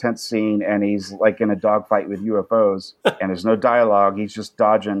very intense scene, and he's like in a dogfight with UFOs, and there's no dialogue. He's just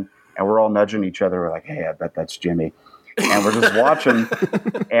dodging. And we're all nudging each other. We're like, hey, I bet that's Jimmy. And we're just watching,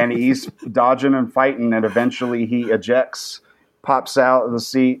 and he's dodging and fighting, and eventually he ejects, pops out of the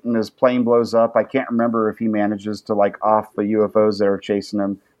seat, and his plane blows up. I can't remember if he manages to, off the UFOs that are chasing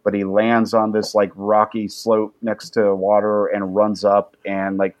him, but he lands on this, rocky slope next to water and runs up,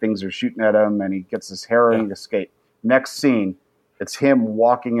 and, things are shooting at him, and he gets this harrowing escape. Next scene, it's him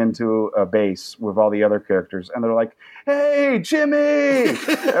walking into a base with all the other characters, and they're like, hey, Jimmy!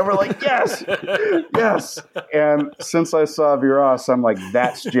 And we're like, yes! Yes! And since I saw Viras, I'm like,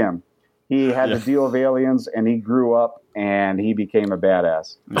 that's Jim. He had to deal with aliens, and he grew up, and he became a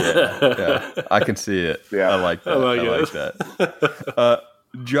badass. Yeah. I can see it. Yeah. I like that. I like that.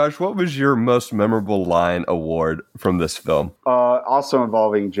 Josh, what was your most memorable line award from this film? Also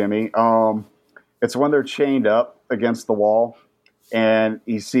involving Jimmy. It's when they're chained up against the wall, and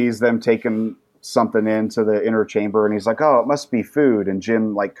he sees them taking something into the inner chamber, and he's like, oh, it must be food. And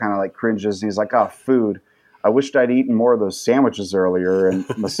Jim kind of cringes, and he's like, oh, food. I wished I'd eaten more of those sandwiches earlier. And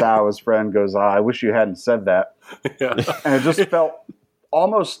Masao, his friend, goes, I wish you hadn't said that. Yeah. And it just felt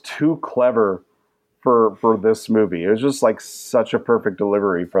almost too clever for this movie. It was just such a perfect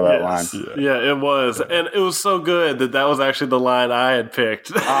delivery for that line. Yeah, it was. And it was so good that was actually the line I had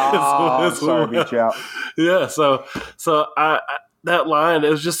picked. Oh, sorry to beat you out. Yeah, so I that line, it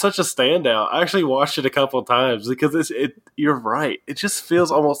was just such a standout. I actually watched it a couple of times because you're right. It just feels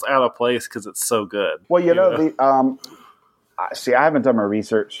almost out of place because it's so good. Well, I haven't done my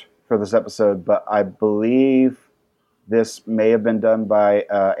research for this episode, but I believe this may have been done by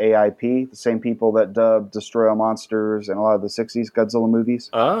AIP, the same people that dubbed Destroy All Monsters and a lot of the 60s Godzilla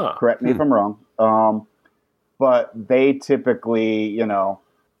movies. Correct me if I'm wrong. But they typically,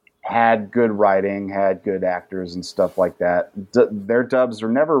 had good writing, had good actors and stuff like that. Their dubs are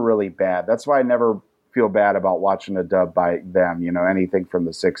never really bad. That's why I never feel bad about watching a dub by them, anything from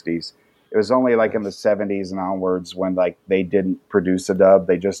the 60s. It was only in the 70s and onwards when they didn't produce a dub.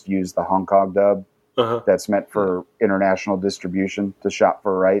 They just used the Hong Kong dub. That's meant for international distribution to shop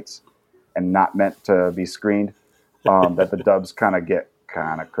for rights and not meant to be screened. That the dubs get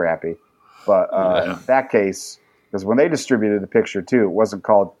crappy. But in that case, because when they distributed the picture too, it wasn't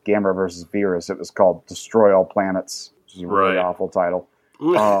called Gamera versus Virus. It was called Destroy All Planets, which is a really awful title.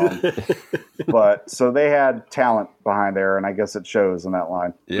 But so they had talent behind there, and I guess it shows in that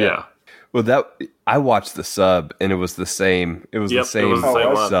line. Yeah. Well, I watched the sub, and it was the same. It was the same sub.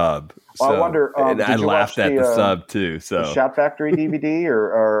 Well, so, I wonder. And I laughed at the sub too. So the Shout Factory DVD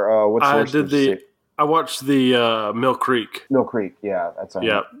or what source did you see? I watched the Mill Creek. Mill Creek, yeah, that's and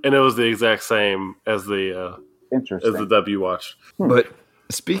it was the exact same as the dub you watched. But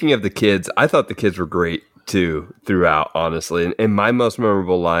speaking of the kids, I thought the kids were great too throughout, honestly. And my most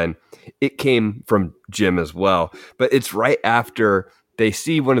memorable line, it came from Jim as well, but it's right after they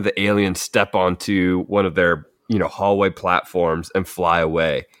see one of the aliens step onto one of their hallway platforms and fly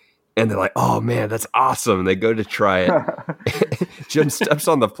away. And they're like, oh man, that's awesome. And they go to try it. Jim steps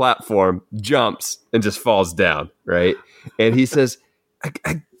on the platform, jumps, and just falls down, right? And he says,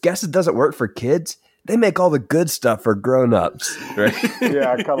 I guess it doesn't work for kids. They make all the good stuff for grown-ups, right?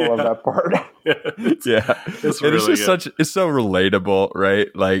 Yeah, I kind of love that part. Yeah. It's really it's just good. it's so relatable, right?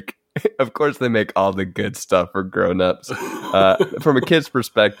 Like, of course they make all the good stuff for grown-ups. From a kid's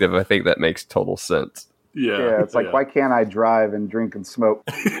perspective, I think that makes total sense. Yeah, it's like, why can't I drive and drink and smoke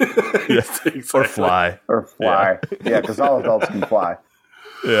Yes, exactly. or fly. or fly? Yeah, because all adults can fly.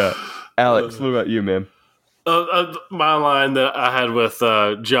 Yeah. Alex, what about you, man? My line that I had with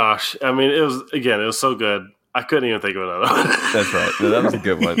Josh, I mean, it was so good. I couldn't even think of another one. That's right. No, that was a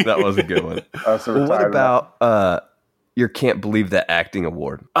good one. That was a good one. So we're Well, what tied about your Can't Believe That Acting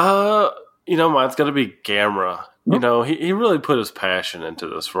Award? Mine's gonna be Gamera. You know, he really put his passion into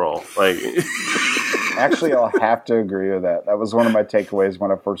this role. Like, Actually, I'll have to agree with that. That was one of my takeaways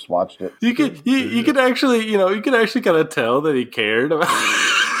when I first watched it. you could actually kind of tell that he cared about.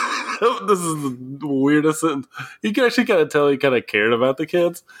 This is the weirdest sentence. You can actually kind of tell he kind of cared about the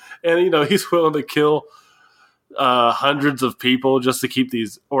kids, and he's willing to kill hundreds of people just to keep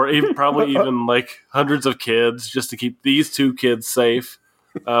these, or even probably even like hundreds of kids just to keep these two kids safe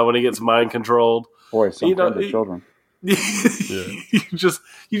when he gets mind controlled. Boy, some kind of children. You just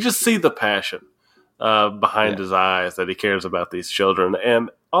see the passion behind his eyes that he cares about these children,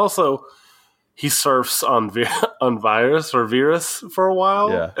 and also he surfs on Virus for a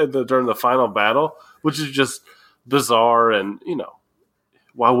while during the final battle, which is just bizarre. And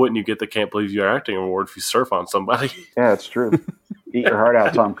why wouldn't you get the Can't Believe You're Acting award if you surf on somebody? Yeah, it's true. Eat your heart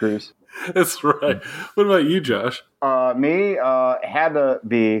out, Tom Cruise. That's right. What about you, Josh? Me had to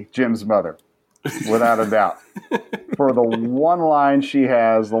be Jim's mother, without a doubt. For the one line she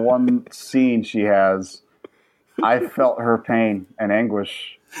has, the one scene she has, I felt her pain and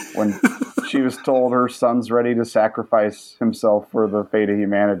anguish when she was told her son's ready to sacrifice himself for the fate of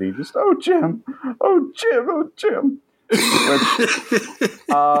humanity. Just, oh, Jim, oh, Jim, oh, Jim.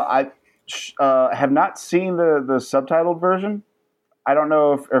 Which I have not seen the subtitled version. I don't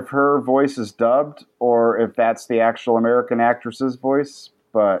know if her voice is dubbed or if that's the actual American actress's voice,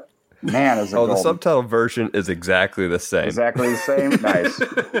 but man, is it golden. The subtitle version is exactly the same. Exactly the same? Nice.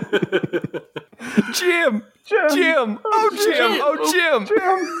 Jim! Jim! Oh,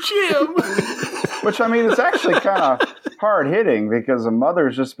 Jim! Which, I mean, it's actually kind of hard-hitting because a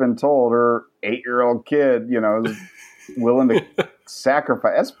mother's just been told her 8-year-old kid, is willing to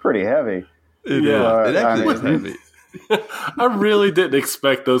sacrifice. That's pretty heavy. It actually is heavy. I really didn't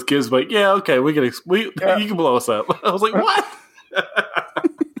expect those kids, but yeah, okay, you can blow us up. I was like, what?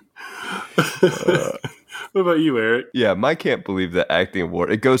 What about you, Eric? Yeah, my Can't Believe That Acting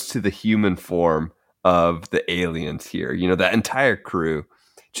Award. It goes to the human form of the aliens here. That entire crew.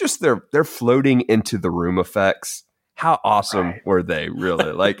 Just they're floating into the room effects. How awesome were they,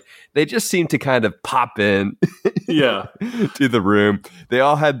 really? Like, they just seem to kind of pop in to the room. They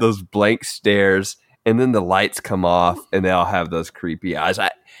all had those blank stares, and then the lights come off, and they all have those creepy eyes.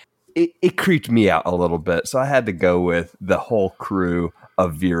 It creeped me out a little bit, so I had to go with the whole crew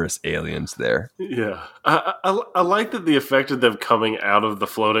of Virus aliens there. Yeah. I like that the effect of them coming out of the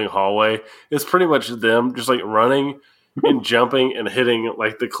floating hallway is pretty much them just like running and jumping and hitting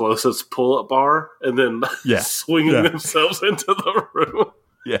like the closest pull-up bar and then swinging themselves into the room.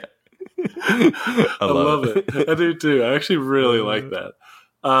 Yeah. I love it. I do too. I actually really like that.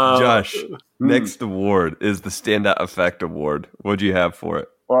 Josh, next award is the Standout Effect Award. What do you have for it?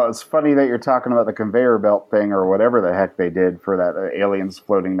 Well, it's funny that you're talking about the conveyor belt thing or whatever the heck they did for that aliens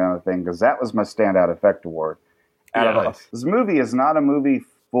floating down the thing, because that was my Standout Effect Award. This movie is not a movie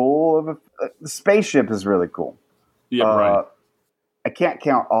full of... the spaceship is really cool. Yeah, right. I can't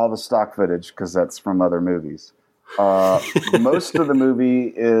count all the stock footage because that's from other movies. Most of the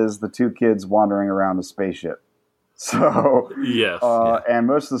movie is the two kids wandering around the spaceship. So, and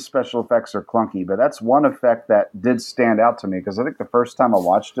most of the special effects are clunky, but that's one effect that did stand out to me because I think the first time I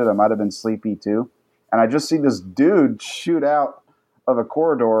watched it, I might have been sleepy too. And I just see this dude shoot out of a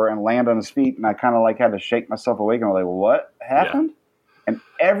corridor and land on his feet, and I kind of like had to shake myself awake and I'm like, what happened? Yeah. And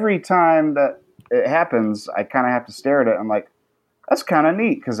every time that it happens, I kind of have to stare at it. I'm like, that's kind of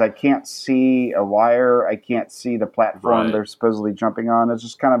neat because I can't see a wire. I can't see the platform they're supposedly jumping on. It's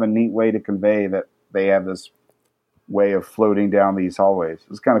just kind of a neat way to convey that they have this way of floating down these hallways.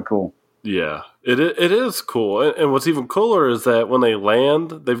 It's kind of cool. Yeah, it is cool, and what's even cooler is that when they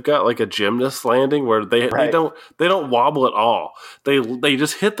land, they've got like a gymnast landing where they Right. they don't wobble at all. They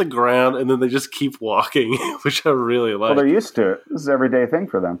just hit the ground and then they just keep walking, which I really like. Well, they're used to it. This is an everyday thing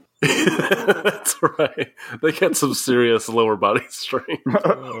for them. That's right. They got some serious lower body strength.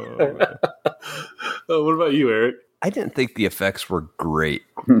 What about you, Eric? I didn't think the effects were great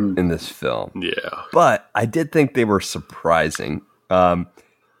in this film. Yeah. But I did think they were surprising.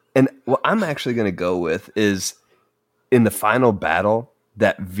 And what I'm actually going to go with is in the final battle,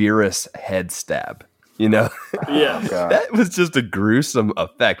 that Virus head stab. You know, Yeah. God. that was just a gruesome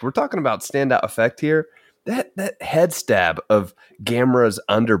effect. We're talking about standout effect here. That head stab of Gamera's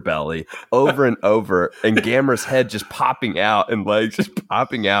underbelly over and over, and Gamera's head just popping out and legs just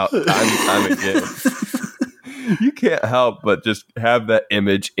popping out time and time again. You can't help but just have that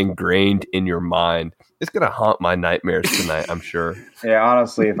image ingrained in your mind. It's going to haunt my nightmares tonight, I'm sure. Yeah,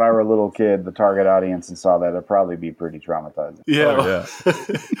 honestly, if I were a little kid, the target audience, and saw that, it'd probably be pretty traumatizing. Yeah.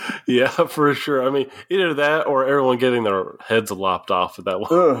 Yeah, for sure. I mean, either that or everyone getting their heads lopped off at that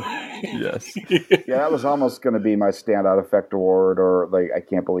one. Ugh. Yes. Yeah, that was almost going to be my standout effect award, or like I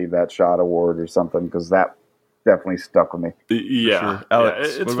can't believe that shot award or something, because that definitely stuck with me. Yeah. Sure.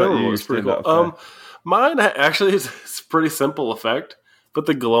 Alex, It's what about memorable. you? It's pretty Standout cool. effect? Mine actually is a pretty simple effect, but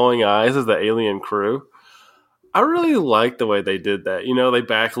the glowing eyes is the alien crew. I really like the way they did that. You know, they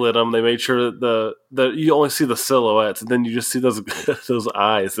backlit them. They made sure that the you only see the silhouettes, and then you just see those those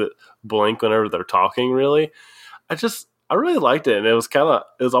eyes that blink whenever they're talking. Really, I really liked it, and it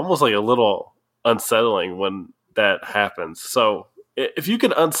was almost like a little unsettling when that happens. So if you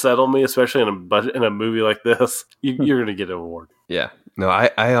can unsettle me, especially in a movie like this, you're gonna get an award. Yeah. No,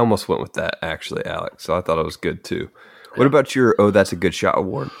 I almost went with that, actually, Alex. So I thought it was good, too. What about your That's a Good Shot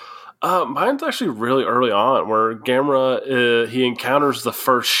award? Mine's actually really early on, where Gamera he encounters the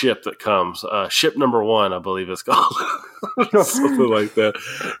first ship that comes, ship number 1, I believe it's called, something like that.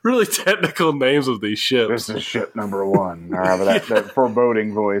 Really technical names of these ships. This is ship number 1. Or have that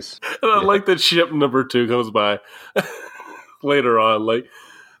foreboding voice. And I like that ship number 2 comes by later on, like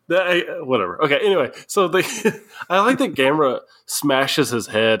that. Whatever. Okay. Anyway, so I like that Gamera smashes his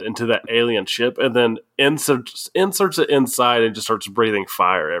head into that alien ship and then inserts it inside and just starts breathing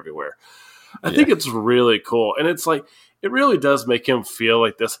fire everywhere. I think it's really cool, and it's like it really does make him feel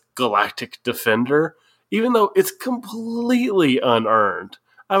like this galactic defender, even though it's completely unearned.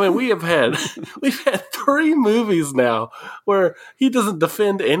 I mean, we've had 3 movies now where he doesn't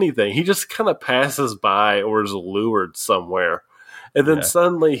defend anything. He just kind of passes by or is lured somewhere. And then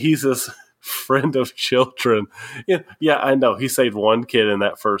suddenly he's this friend of children. Yeah, I know. He saved one kid in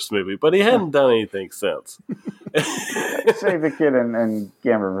that first movie, but he hadn't done anything since. Save the kid in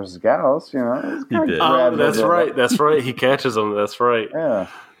Gamera vs. Gauss, you know. He did. Oh, that's right. That's right. He catches him. That's right. Yeah.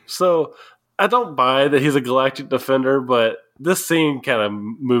 So I don't buy that he's a galactic defender, but this scene kind of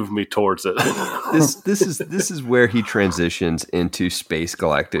moved me towards it. This is where he transitions into Space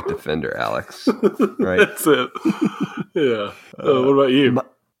Galactic Defender, Alex. Right? That's it. Yeah. What about you?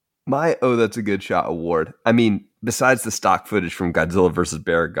 My That's a Good Shot award. I mean, besides the stock footage from Godzilla versus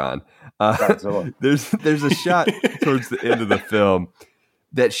Baragon, Godzilla. there's a shot towards the end of the film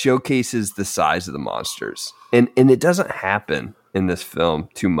that showcases the size of the monsters, and it doesn't happen in this film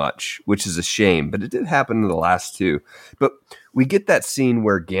too much, which is a shame, but it did happen in the last 2. But we get that scene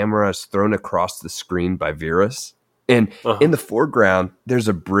where Gamera is thrown across the screen by Virus, and in the foreground there's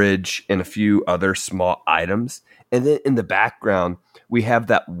a bridge and a few other small items, and then in the background we have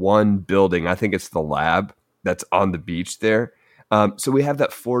that one building. I think it's the lab that's on the beach there. So we have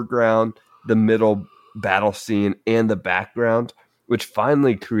that foreground, the middle battle scene, and the background, which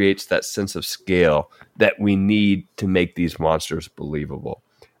finally creates that sense of scale that we need to make these monsters believable.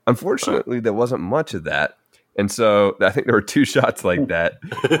 Unfortunately, there wasn't much of that. And so I think there were 2 shots like that.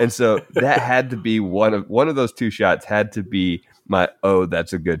 And so that had to be one of those 2 shots had to be my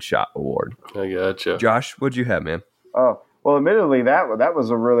That's a Good Shot award. I gotcha. Josh, what'd you have, man? Oh, well, admittedly, that was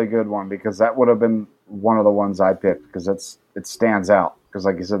a really good one, because that would have been one of the ones I picked, because it stands out. Because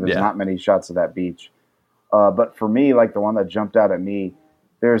like you said, there's not many shots of that beach. But for me, like the one that jumped out at me,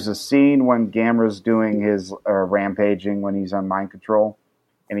 there's a scene when Gamera's doing his rampaging when he's on mind control,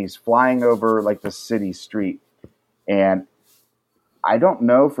 and he's flying over like the city street. And I don't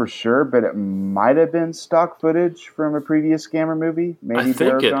know for sure, but it might have been stock footage from a previous Gamera movie. Maybe I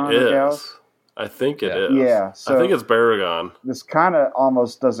think it Baragon or Gauss. is. I think it is. Yeah, so I think it's Baragon. This kind of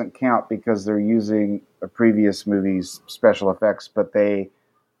almost doesn't count because they're using a previous movie's special effects, but they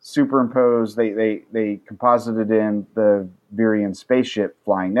superimposed, they composited in the Virian spaceship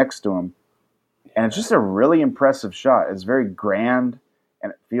flying next to him. And it's just a really impressive shot. It's very grand.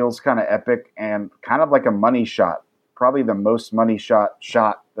 and it feels kind of epic and kind of like a money shot. Probably the most money shot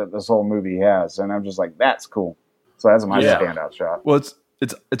that this whole movie has, and I'm just like, that's cool. So that's my standout shot. Well,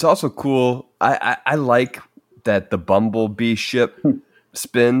 it's also cool. I like that the Bumblebee ship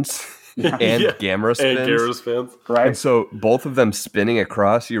spins and Gamera spins. And Gamera spins. Right. And so both of them spinning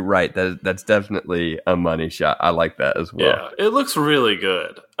across, you're right. That's definitely a money shot. I like that as well. Yeah, it looks really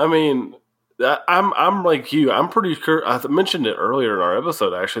good. I mean, I'm like you. I'm pretty sure. I mentioned it earlier in our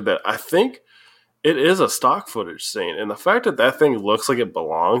episode, actually, that I think it is a stock footage scene. And the fact that thing looks like it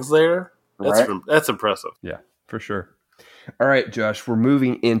belongs there, that's impressive. Yeah, for sure. All right, Josh, we're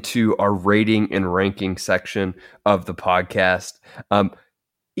moving into our rating and ranking section of the podcast.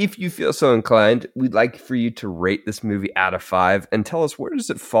 If you feel so inclined, we'd like for you to rate this movie out of 5 and tell us, where does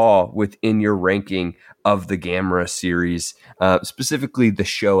it fall within your ranking of the Gamera series, specifically the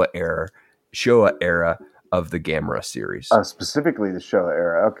Showa era of the Gamera series. Specifically the Showa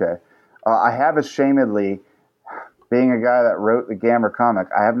era. Okay. I have ashamedly, being a guy that wrote the Gamera comic,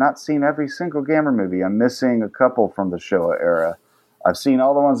 I have not seen every single Gamera movie. I'm missing a couple from the Showa era. I've seen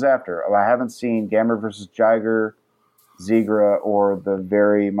all the ones after. I haven't seen Gamera vs. Jiger, Zigra, or the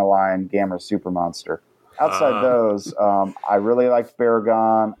very malign Gamera Super Monster. Outside those, I really liked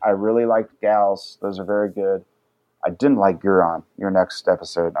Baragon. I really liked Gauss. Those are very good. I didn't like Guron, your next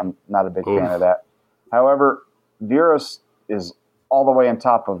episode. I'm not a big fan of that. However, Virus is all the way on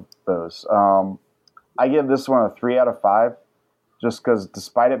top of those. I give this one a 3 out of 5, just because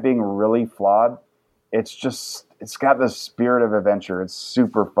despite it being really flawed, it's got this spirit of adventure. It's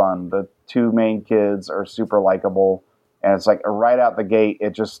super fun. The two main kids are super likable, and it's like right out the gate,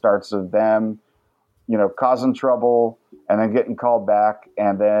 it just starts with them, causing trouble, and then getting called back,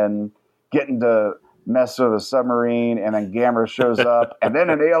 and then getting to mess with a submarine, and then Gamera shows up, and then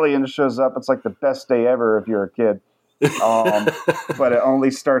an alien shows up. It's like the best day ever if you're a kid. But it only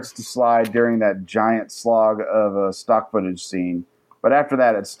starts to slide during that giant slog of a stock footage scene. But after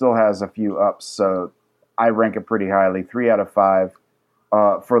that, it still has a few ups, so I rank it pretty highly, 3 out of 5.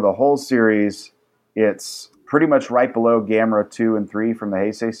 For the whole series, it's pretty much right below Gamera 2 and 3 from the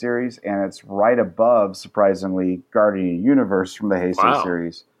Heisei series, and it's right above, surprisingly, Guardian of the Universe from the Heisei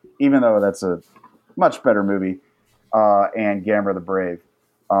series, even though that's a much better movie, and Gamera the Brave.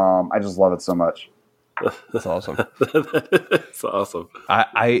 I just love it so much. That's awesome. That's awesome.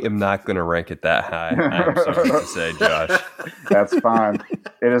 I am not going to rank it that high, I'm sorry to say, Josh. That's fine.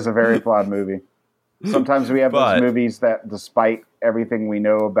 It is a very flawed movie. Sometimes we have those movies that, despite everything we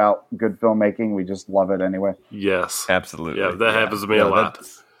know about good filmmaking, we just love it anyway. Yes. Absolutely. Yeah, that happens to me a lot.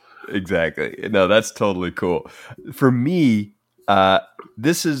 Exactly. No, that's totally cool. For me,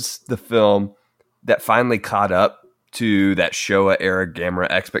 this is the film that finally caught up to that Showa era Gamera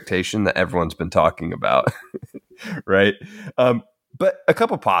expectation that everyone's been talking about, right? But a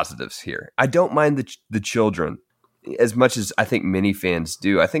couple positives here. I don't mind the children as much as I think many fans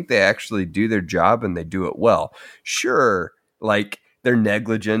do. I think they actually do their job and they do it well. Sure, like their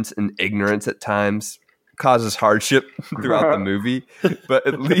negligence and ignorance at times causes hardship throughout the movie, but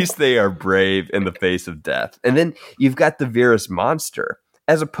at least they are brave in the face of death. And then you've got the Virus monster,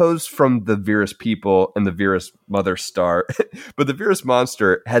 as opposed from the Virus people and the Virus Mother Star. But the Virus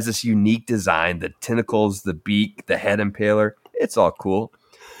monster has this unique design, the tentacles, the beak, the head impaler. It's all cool.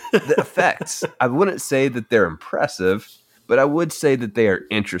 The effects, I wouldn't say that they're impressive, but I would say that they are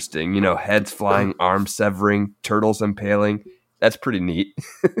interesting. Heads flying, arms severing, turtles impaling. That's pretty neat.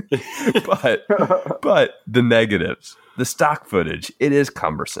 but the negatives, the stock footage, it is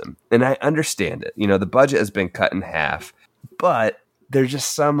cumbersome. And I understand it. The budget has been cut in half, but there's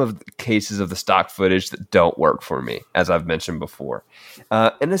just some of the cases of the stock footage that don't work for me, as I've mentioned before.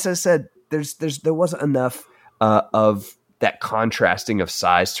 And as I said, there wasn't enough of that contrasting of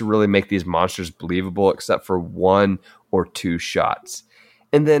size to really make these monsters believable, except for 1 or 2 shots.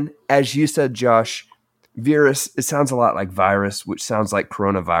 And then, as you said, Josh, Virus, it sounds a lot like virus, which sounds like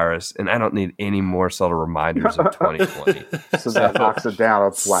coronavirus, and I don't need any more subtle reminders of 2020. So that knocks it down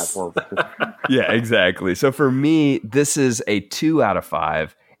a platform. Yeah, exactly. So for me, this is a 2 out of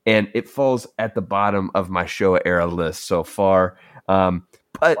 5, and it falls at the bottom of my Showa era list so far.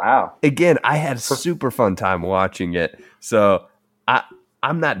 But again, I had a super fun time watching it, so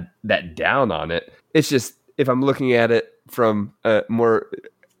I'm not that down on it. It's just, if I'm looking at it from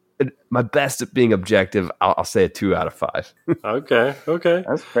my best at being objective, I'll say a 2 out of 5. Okay.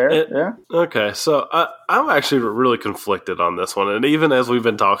 That's fair, yeah. Okay, so I'm actually really conflicted on this one. And even as we've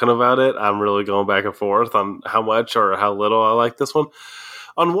been talking about it, I'm really going back and forth on how much or how little I like this one.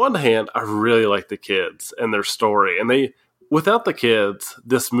 On one hand, I really like the kids and their story. And without the kids,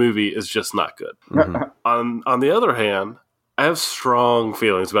 this movie is just not good. Mm-hmm. On the other hand, I have strong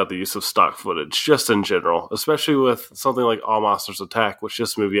feelings about the use of stock footage, just in general, especially with something like All Monsters Attack, which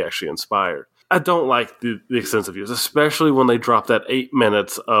this movie actually inspired. I don't like the extensive use, especially when they drop that 8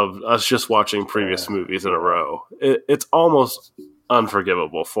 minutes of us just watching previous movies in a row. It's almost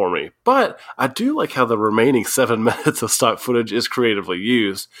unforgivable for me. But I do like how the remaining 7 minutes of stock footage is creatively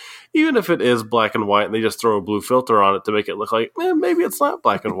used, even if it is black and white and they just throw a blue filter on it to make it look like, maybe it's not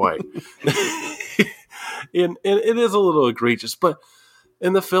black and white. And it is a little egregious,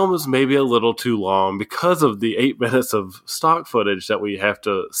 and the film is maybe a little too long because of the 8 minutes of stock footage that we have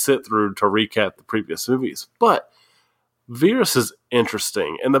to sit through to recap the previous movies. But Virus is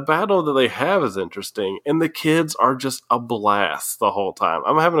interesting, and the battle that they have is interesting, and the kids are just a blast the whole time.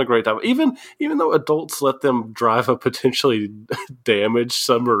 I'm having a great time, even though adults let them drive a potentially damaged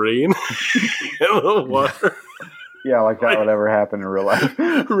submarine in the water. Yeah, like that would ever happen in real life.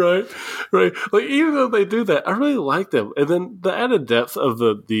 Right. Like, even though they do that, I really like them. And then the added depth of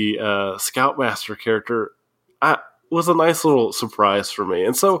the Scoutmaster character was a nice little surprise for me.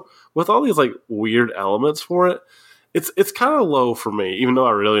 And so, with all these like weird elements for it, it's kind of low for me, even though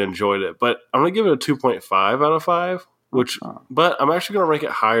I really enjoyed it. But I'm gonna give it a 2.5 out of 5. But I'm actually gonna rank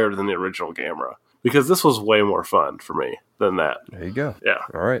it higher than the original Gamera, because this was way more fun for me than that. There you go. Yeah.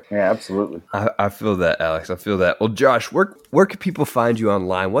 All right. Yeah, absolutely. I feel that, Alex. I feel that. Well, Josh, where can people find you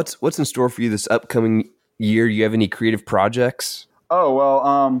online? What's in store for you this upcoming year? You have any creative projects? Oh,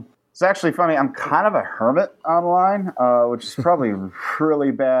 well, it's actually funny. I'm kind of a hermit online, which is probably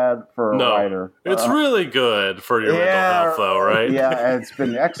really bad for a writer. It's really good for your mental health, though, right? Yeah, it's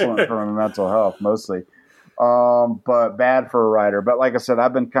been excellent for my mental health, mostly. But bad for a writer. But like I said,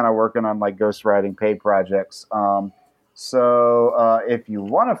 I've been kind of working on like ghostwriting paid projects. So if you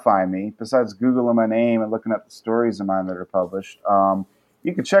want to find me, besides Googling my name and looking up the stories of mine that are published,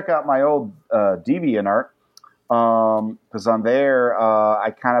 you can check out my old DeviantArt, because on there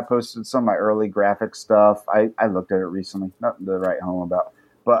I kind of posted some of my early graphic stuff. I looked at it recently, nothing to write home about,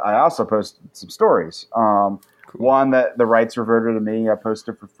 but I also posted some stories. Cool. One that the rights reverted to me, I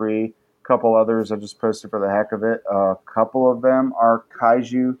posted for free. Couple others I just posted for the heck of it. A couple of them are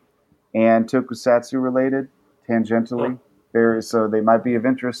kaiju and tokusatsu related, tangentially. So they might be of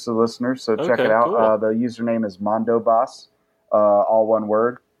interest to listeners. So check it out. Cool. The username is Mondo Boss, all one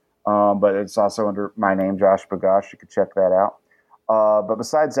word. But it's also under my name, Josh Bagosh. You can check that out. But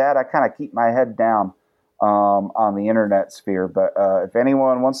besides that, I kind of keep my head down on the internet sphere. But if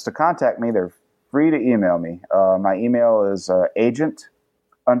anyone wants to contact me, they're free to email me. My email is agent_leeds,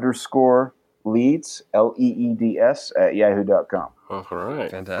 LEEDS @yahoo.com. All right.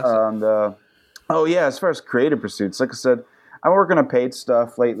 Fantastic. And, as far as creative pursuits, like I said, I'm working on paid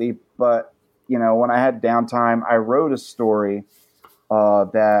stuff lately, but, when I had downtime, I wrote a story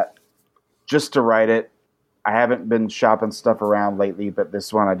that just to write it. I haven't been shopping stuff around lately, but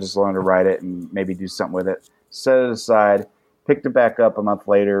this one I just wanted to write it and maybe do something with it. Set it aside, picked it back up a month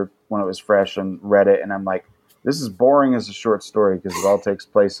later when it was fresh and read it, and I'm like, this is boring as a short story because it all takes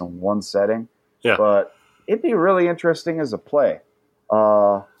place in one setting. Yeah. But it'd be really interesting as a play.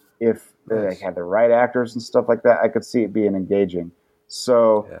 If they had the right actors and stuff like that, I could see it being engaging.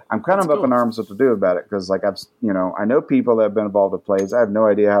 So I'm kind of up in arms what to do about it because, like, I know people that have been involved with plays. I have no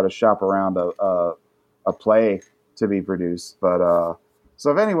idea how to shop around a play to be produced. But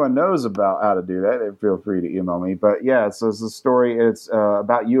so if anyone knows about how to do that, feel free to email me. But yeah, so it's a story. It's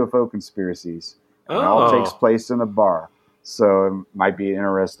about UFO conspiracies. It all takes place in a bar. So it might be an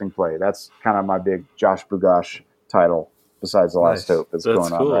interesting play. That's kind of my big Josh Bagosh title, besides The Last Hope, that's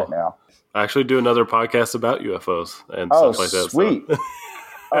going on right now. I actually do another podcast about UFOs and stuff like that. Sweet.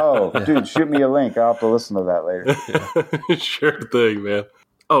 So. Dude, shoot me a link. I'll have to listen to that later. Sure thing, man.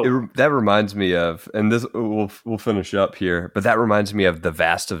 That reminds me of, and this we'll finish up here, but that reminds me of The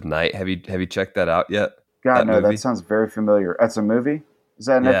Vast of Night. Have you checked that out yet? God, no, that sounds very familiar. That's a movie? Is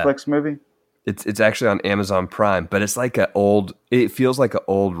that a Netflix movie? It's actually on Amazon Prime, but it's like it feels like an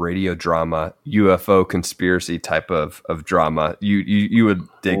old radio drama, UFO conspiracy type of drama. You would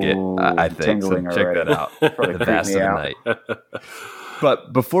dig it, I think. So check that out. The Vast of Night.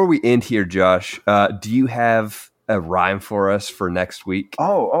 But before we end here, Josh, do you have a rhyme for us for next week?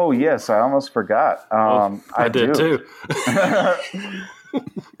 Oh yes, I almost forgot. I did too.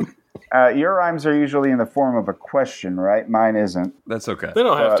 Your rhymes are usually in the form of a question, right? Mine isn't. That's okay. They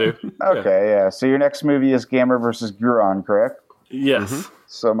don't have to. Okay, yeah. So your next movie is Gamera versus Guron, correct? Yes. Mm-hmm.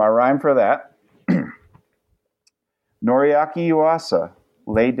 So my rhyme for that: Noriaki Yuasa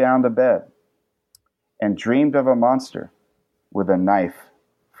lay down to bed and dreamed of a monster with a knife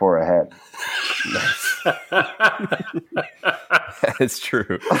for a head. It's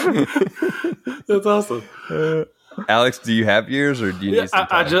true. That's awesome. Alex, do you have yours or do you need some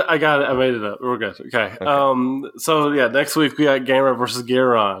time? I got it. I made it up. We're good. Okay. So yeah, next week we got Gamera versus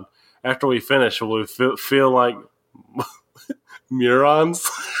Gearon. After we finish, will we feel like Murons?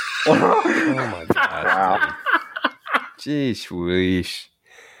 Oh my god! Wow. Jeez, whoosh.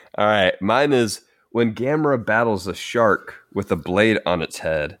 All right, mine is when Gamera battles a shark with a blade on its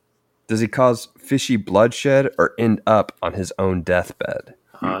head. Does he cause fishy bloodshed or end up on his own deathbed?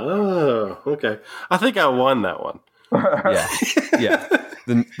 Oh, okay. I think I won that one. Yeah.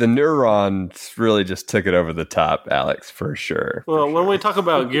 The neurons really just took it over the top, Alex, for sure. Well, when we talk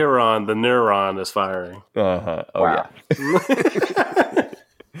about Gearon, the neuron is firing. Oh Wow. yeah.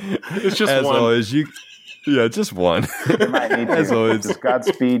 It's just As one. always, just one. You might need to. As always. Just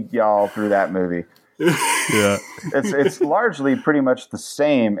Godspeed y'all through that movie. Yeah. It's largely pretty much the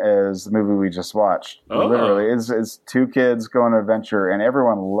same as the movie we just watched. Oh. Literally, it's two kids go on an adventure, and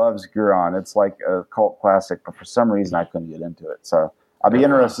everyone loves Guron. It's like a cult classic, but for some reason I couldn't get into it. So I'll be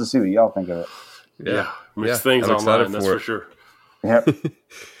interested to see what y'all think of it. Yeah, mixed things I'm excited online, that's for for it. sure. Yep.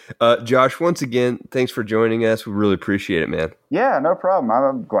 Josh, once again, thanks for joining us. We really appreciate it, man. Yeah, no problem.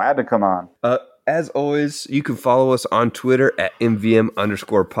 I'm glad to come on. As always, you can follow us on Twitter at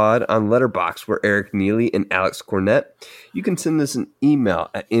MVM_pod, on Letterboxd, where Eric Neely and Alex Cornett. You can send us an email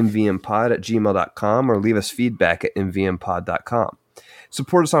at mvmpod@gmail.com or leave us feedback at mvmpod.com.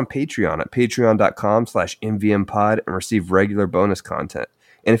 Support us on Patreon at patreon.com/mvmpod and receive regular bonus content.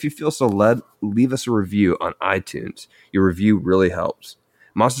 And if you feel so led, leave us a review on iTunes. Your review really helps.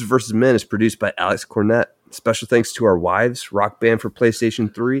 Monsters vs. Men is produced by Alex Cornett. Special thanks to our wives, Rock Band for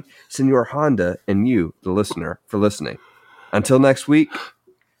PlayStation 3, Senor Honda, and you, the listener, for listening. Until next week,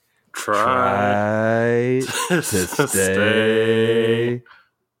 try to stay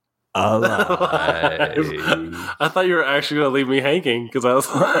alive. I thought you were actually going to leave me hanging because I was.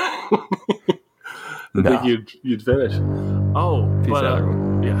 I think you'd finish. Oh, Peace out,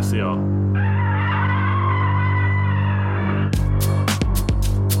 everyone. Yeah, see y'all.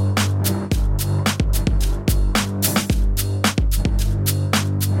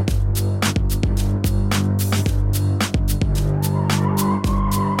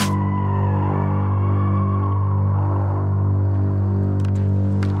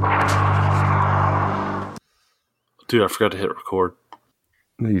 Dude, I forgot to hit record.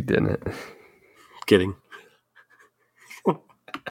 No, you didn't. Kidding.